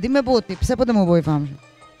 qka di me boti, pse po të mu po i famshëm?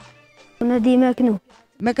 Unë di me kënu.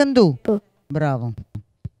 Me këndu? Bravo.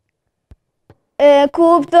 E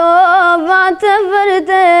kuptova të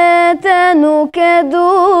vërtete, nuk e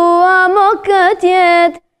dua më këtë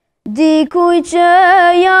jetë. Dikuj që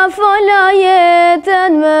ja fola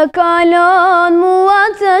jetën, më kalon mua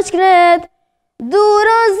të shkret.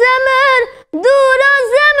 Duro zemër,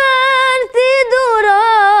 ti duro,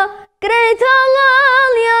 krejt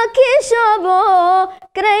hallalja kisha bo,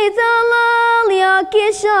 krejt hallalja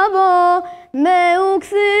kisha bo, me u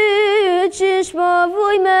këthy qish po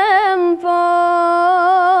vuj me m'po.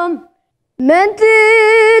 Me ty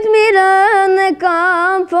t'mirën e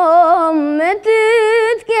kam po, me ty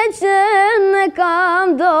t'keqen e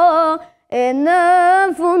kam do, e në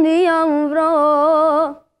fundi jam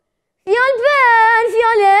vro. Fjall për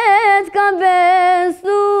fjallet kam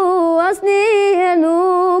bestu, asniher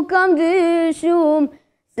nuk kam dyshum,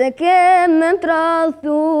 se kem me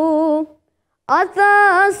m'trallëtu.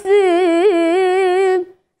 Ata sy,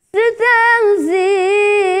 sy të nëzi,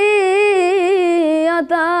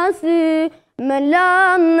 ata sy, me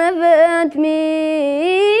lanë në vetëmi,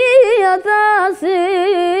 ata sy.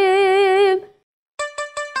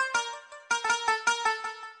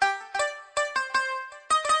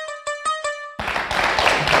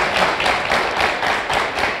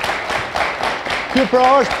 Kjo pra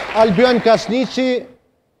është Albion Kasniqi,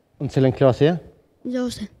 në cilën klasë je?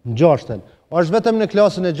 Gjashten. Në gjashten. Është vetëm në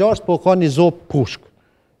klasën e 6, po ka një zopë pushk.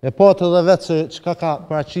 E patë edhe vetë se qka ka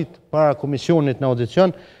paraqit para komisionit në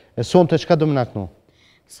audicion, e sonte qka du më naknu?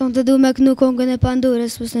 Sonte du me knu kongën e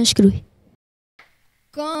Pandorës, pësë në shkruj.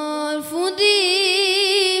 Kan fundi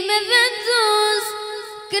me vendos,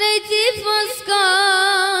 krejti foska,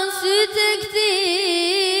 sytë e këti,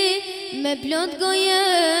 me plot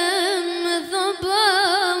gojen, me thoba,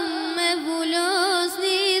 me vullos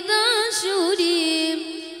një dashurim.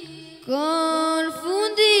 Kan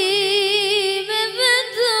fundi me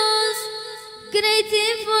vendos, krejti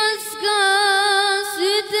foska,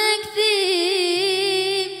 sytë e këti,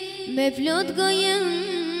 me plot gojen,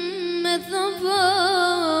 me thoba,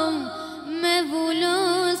 me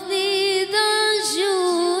vullos një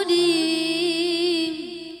dashurim.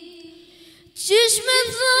 Qysh me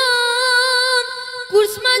thon, kur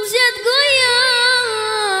s'ma qet goja,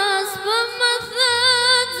 s'po ma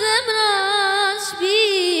thot zemra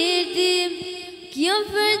shpirtim, kjo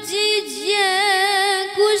përgjigje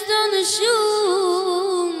kushton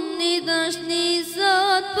shumë, një dashni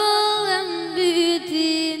sot po e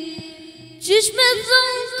mbytin. Qysh me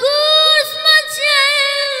thon, kur s'ma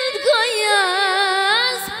qet goja,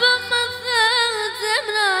 s'po ma thot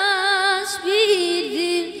zemra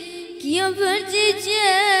shpirtim, kjo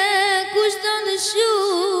përgjigje kushton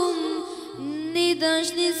shumë, një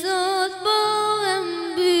dashni sot po e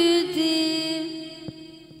mbytim.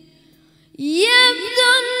 Jem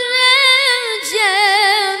do në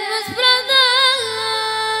gjem më sprada,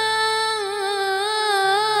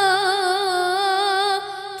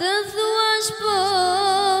 të thuash po,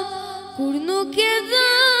 kur nuk e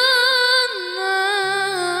dënam.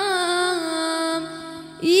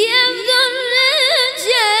 Jem do në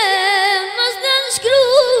gjem mës në shkruj,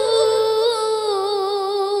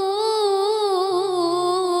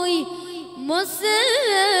 mos e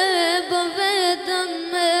bë vetën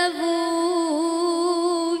me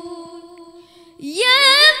vuj.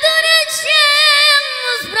 Jem do në gjem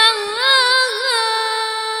mës pralla,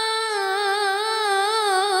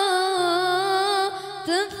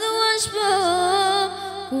 të thuash po,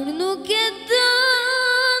 kur nuk e dënam.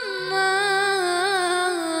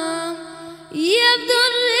 Jem do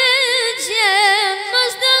në gjem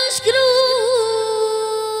mës në shkruj,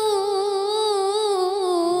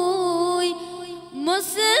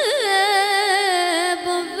 mos e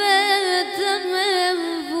bë vetën me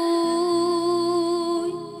vuj.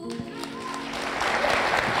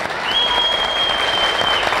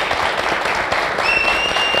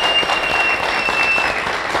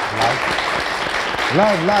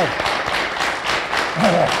 Live.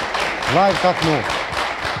 Live ka knu.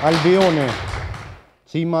 Albioni,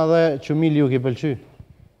 Cima dhe Qumili ju ki pëlqy?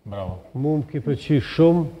 Bravo. Mu më ki pëlqy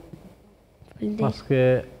shumë, paske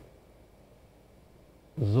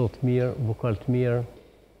zot mirë, vokal të mirë,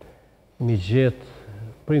 mi gjetë,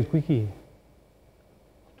 prind ku I ki?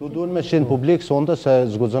 Tu duen me qenë publik sonte se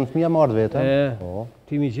zgudzon fëmija marrë vetëm.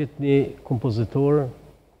 Ti mi gjetë një kompozitor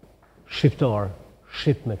shqiptar,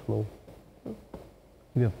 shqip me kënu.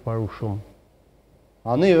 I me përparu shumë.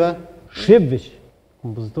 A nive? Shqip veç,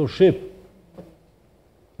 kompozitor shqip.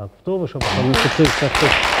 A këftove shumë, a në të të të.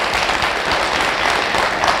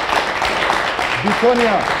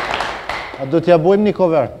 Bitonia, a do t'ja bojmë një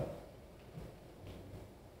cover?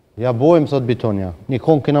 Ja bojmë, thot Bitonia. Një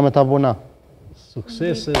kongë kina me ta bona.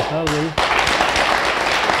 Suksese, talën.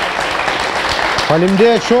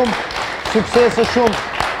 Faleminderit shumë, suksese shumë.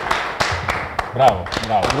 Bravo.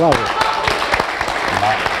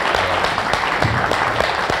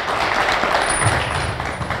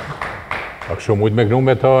 A kështu mujtë me gnu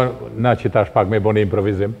me to, na që tash pak me boni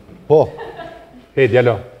improvizim? Po. E,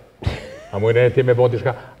 djalo, a mujnë e ti me boni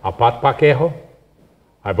shka, a pat pak eho?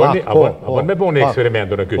 A boni me boni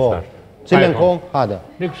eksperimentu në kyç tash? Cilën kong, hada.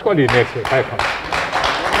 Një shkolli në eksperimentu.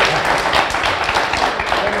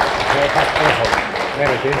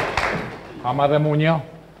 Mere ti, ama dhe mu një,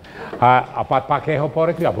 a pat pak eho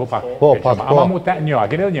por e klja, po pak. Po, pak, po. Ama mu te një, a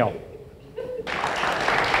gine dhe një.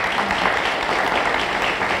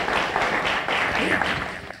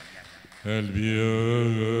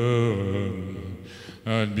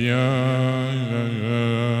 Albion,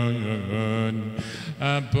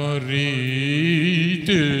 aporites,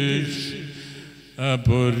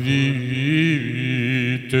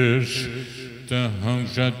 të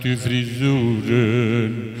hangsha ty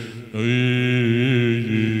frizurën.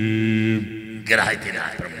 Grajti.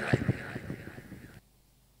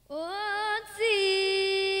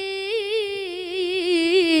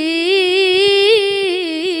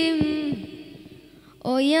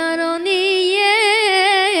 O jaroni jeme,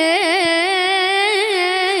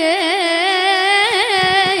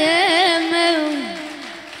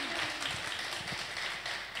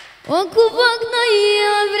 o ku pak në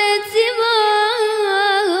javrecima,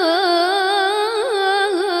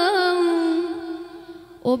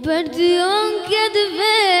 o për ty anket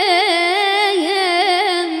veme.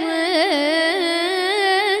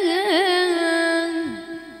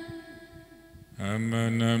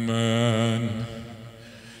 Aman,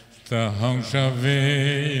 të hangsha veshin.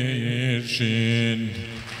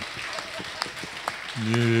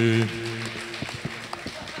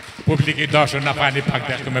 Publiki dashur na fani pak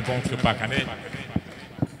deshtu me bon kështu pak, ane?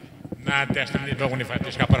 Na deshtu një bëgu një fati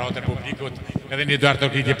shka për hotën publikut, edhe një duar të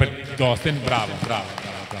rkitje për dostin, bravo,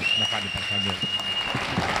 na fani pak, ane.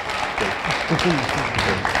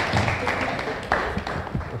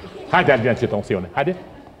 Hajde, Albion, që tonë sione, hajde.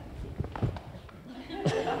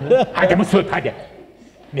 Hajde, më sot, hajde.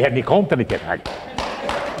 Njëherë një kompë të një tjetë, hajde.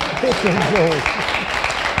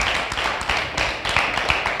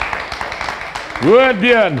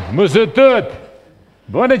 Albion, më sëtët.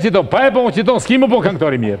 Bëne që tonë, pa e bon që tonë, s'ki më bon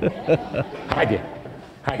këngëtori mirë. Hajde,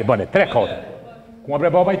 bëne, 3 kote. Ku më bre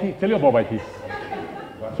baba i ti? Cëllio baba i ti?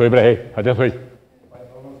 Thuj bre, hej, hajde thuj.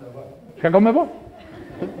 Shka kom me bo?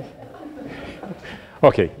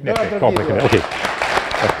 Okej, nete, kompre këne, okej.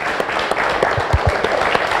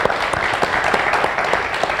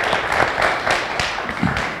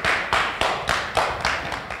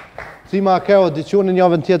 Si ma ke audicionin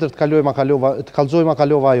javën tjetër të kalzojma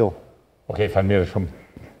kalova ajo. Okej, falë mirë shumë.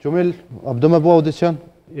 Qumil, a do me bo audicion?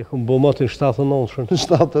 E këmë bo matin 79-shën.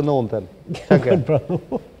 79-ën.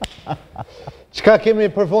 Qka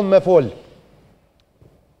kemi për fund me fol?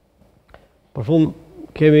 Për fund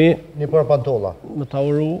kemi... Një për pantolla. Me ta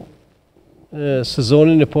uru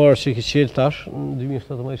sezonin e parë që ki qelë tash, në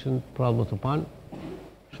 2017 Përrallë më Tupan.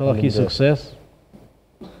 Inshallah ki sukses.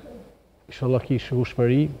 Inshallah ki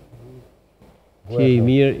shkushmëri. Ki e i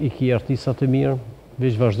mirë, i ki artistat e mirë.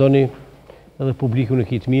 Veç vazhdoni edhe publikun e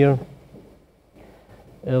ki të mirë.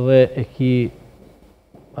 Edhe e ki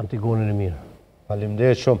Antigonin e mirë.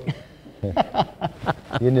 Faleminderit shumë.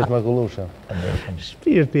 Jeni të mrekullueshëm.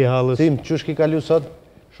 Shpirti halës. Sim, çush ki kalu sot?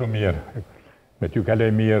 Shumë mirë. Me ty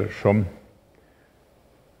kaloj mirë shumë.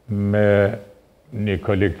 Me një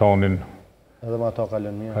kolik tonin. Edhe me ato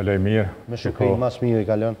kalon mirë. Kaloj mirë. Me shukrin mas mirë i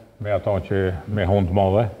kalon. Me ato që me hund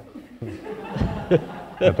madhe.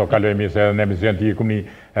 Ato kaloj mirë se edhe në emision ti ikum një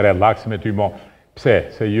relax me ty mo. Pse?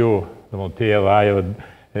 Se ju, dhe mund ti edhe ajo,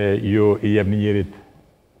 ju i jep njërit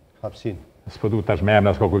hapsin. S'po du tash me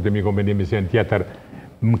emna s'ko kujtëm i kom një emision tjetër,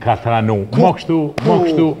 më ka tranu, mo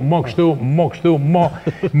kështu,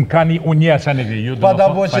 më ka një unjesa në vi. Pa da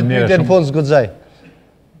bo që të pyte në fond s'godzaj.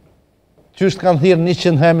 Qysht kanë thirë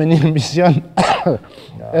 100 herë një emision,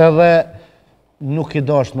 edhe nuk i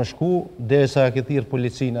dasht më shku, dhe sa ke thirë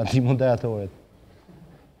policina, ti mund e atoret.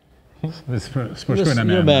 S'po shkojnë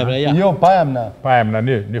me emna. Jo, pa emna. Pa emna,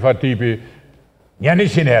 një fa tipi, një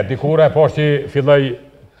 100 herë, dikura e poshtë që filloj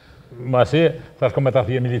masi, thash kom me ta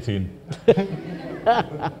thije milicin.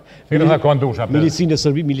 Firë tha kondusha. Milicin e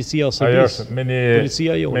Sërbi, milicia o Sërbis. Me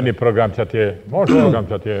një program që atje, moshtë program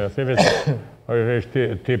që atje, se veç, është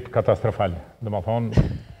tip katastrofal. Dhe ma thonë...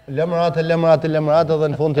 Lemrat, edhe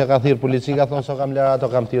në fund të ka thirë polici, ka thonë, so kam lera ato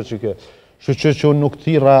kam thirë që kjo. Shë që unë nuk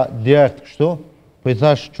thira direkt kështu, po i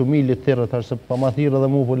thash që milit thirë, thash se pa ma thirë edhe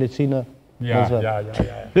mu policinë. Ja.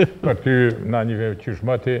 Për ty, na një qysh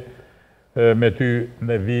mëti, me ty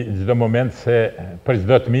në vi gjdo moment, se për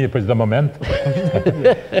gjdo të mirë, për gjdo moment,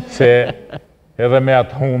 se edhe me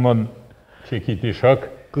atë hunën që ki ti shok.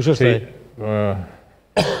 Kush është taj?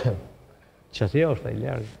 Që atje është taj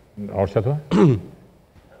ljarë? Është ato?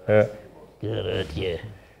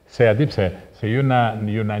 Se ja di pse, se ju na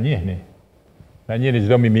njehni. Na njehni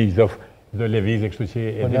çdo mimik, çdo lëvizje, kështu që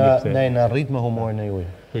e di pse. Ne na rrit me humorin e juaj.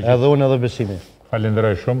 Edhe unë edhe besimin.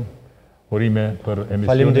 Falenderoj shumë. Urime për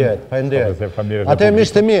emisionin. Faleminderit. Atë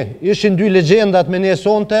miqtë mi, ishin dy legjendat me ne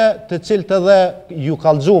sonte, të cilët edhe ju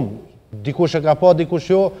kallxum. Dikush e ka pa, dikush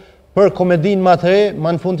jo, për komedinë më të re,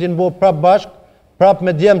 më në fund t'jen bo prap bashk, prap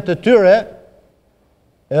me djemë të tyre,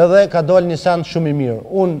 edhe ka dal një send shumë i mirë.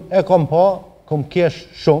 Unë e kom pa, kom kesh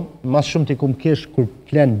shumë, mas shumë t'i kom kesh kur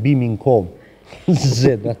plen bimin kom.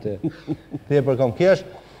 Zed atë. Te për kom kesh.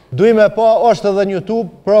 Duj me pa, është edhe në YouTube,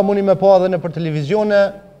 pra muni me pa edhe në për televizione,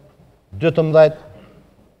 12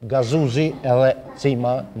 Gazuzi edhe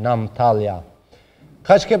Cima Namtalja.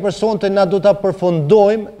 Ka që ke personte na du ta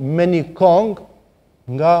përfundojmë me një kong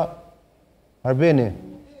nga Arbeni.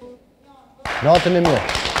 Natën e mirë.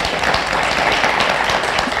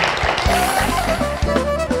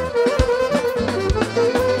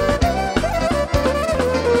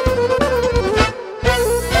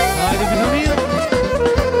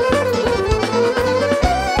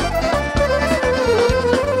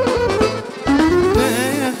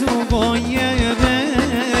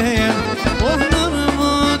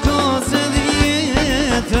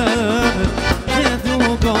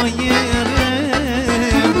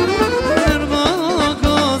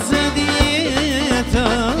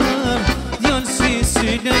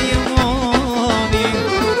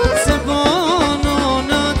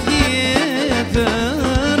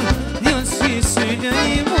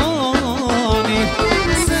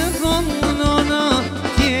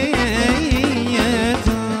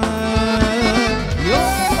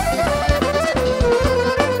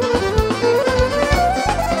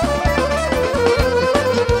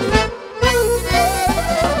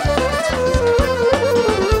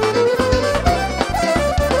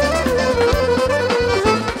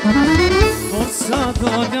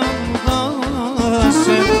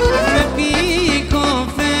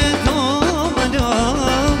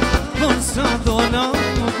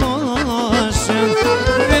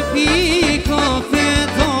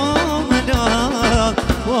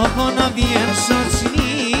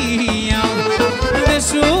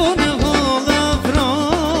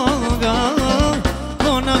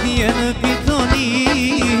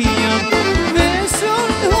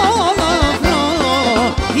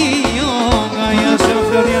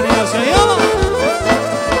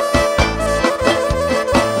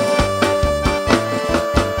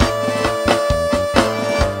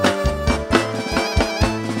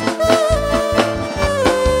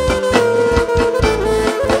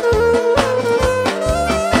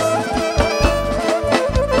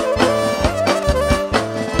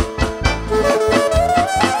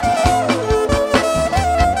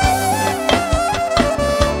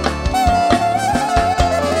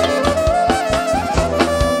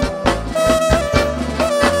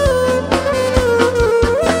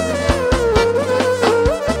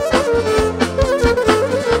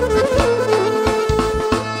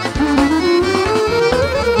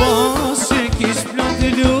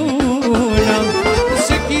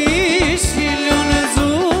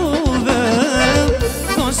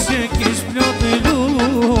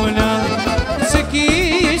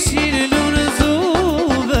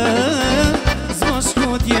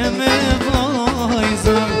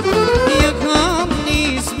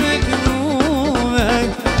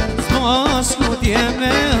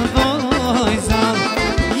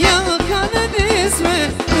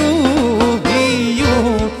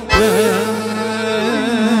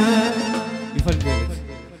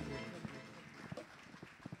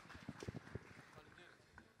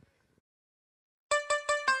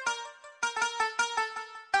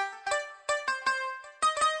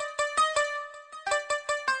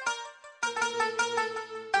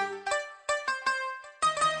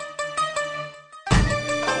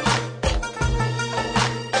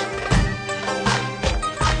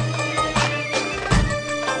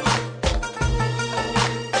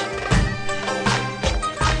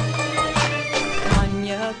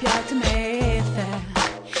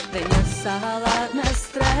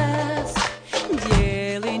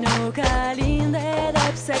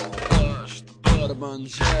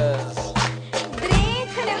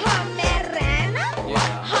 Drinkën e hëm me rena,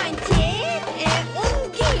 hajnë tjetë e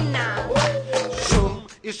ungina. Shumë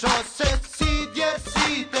isha se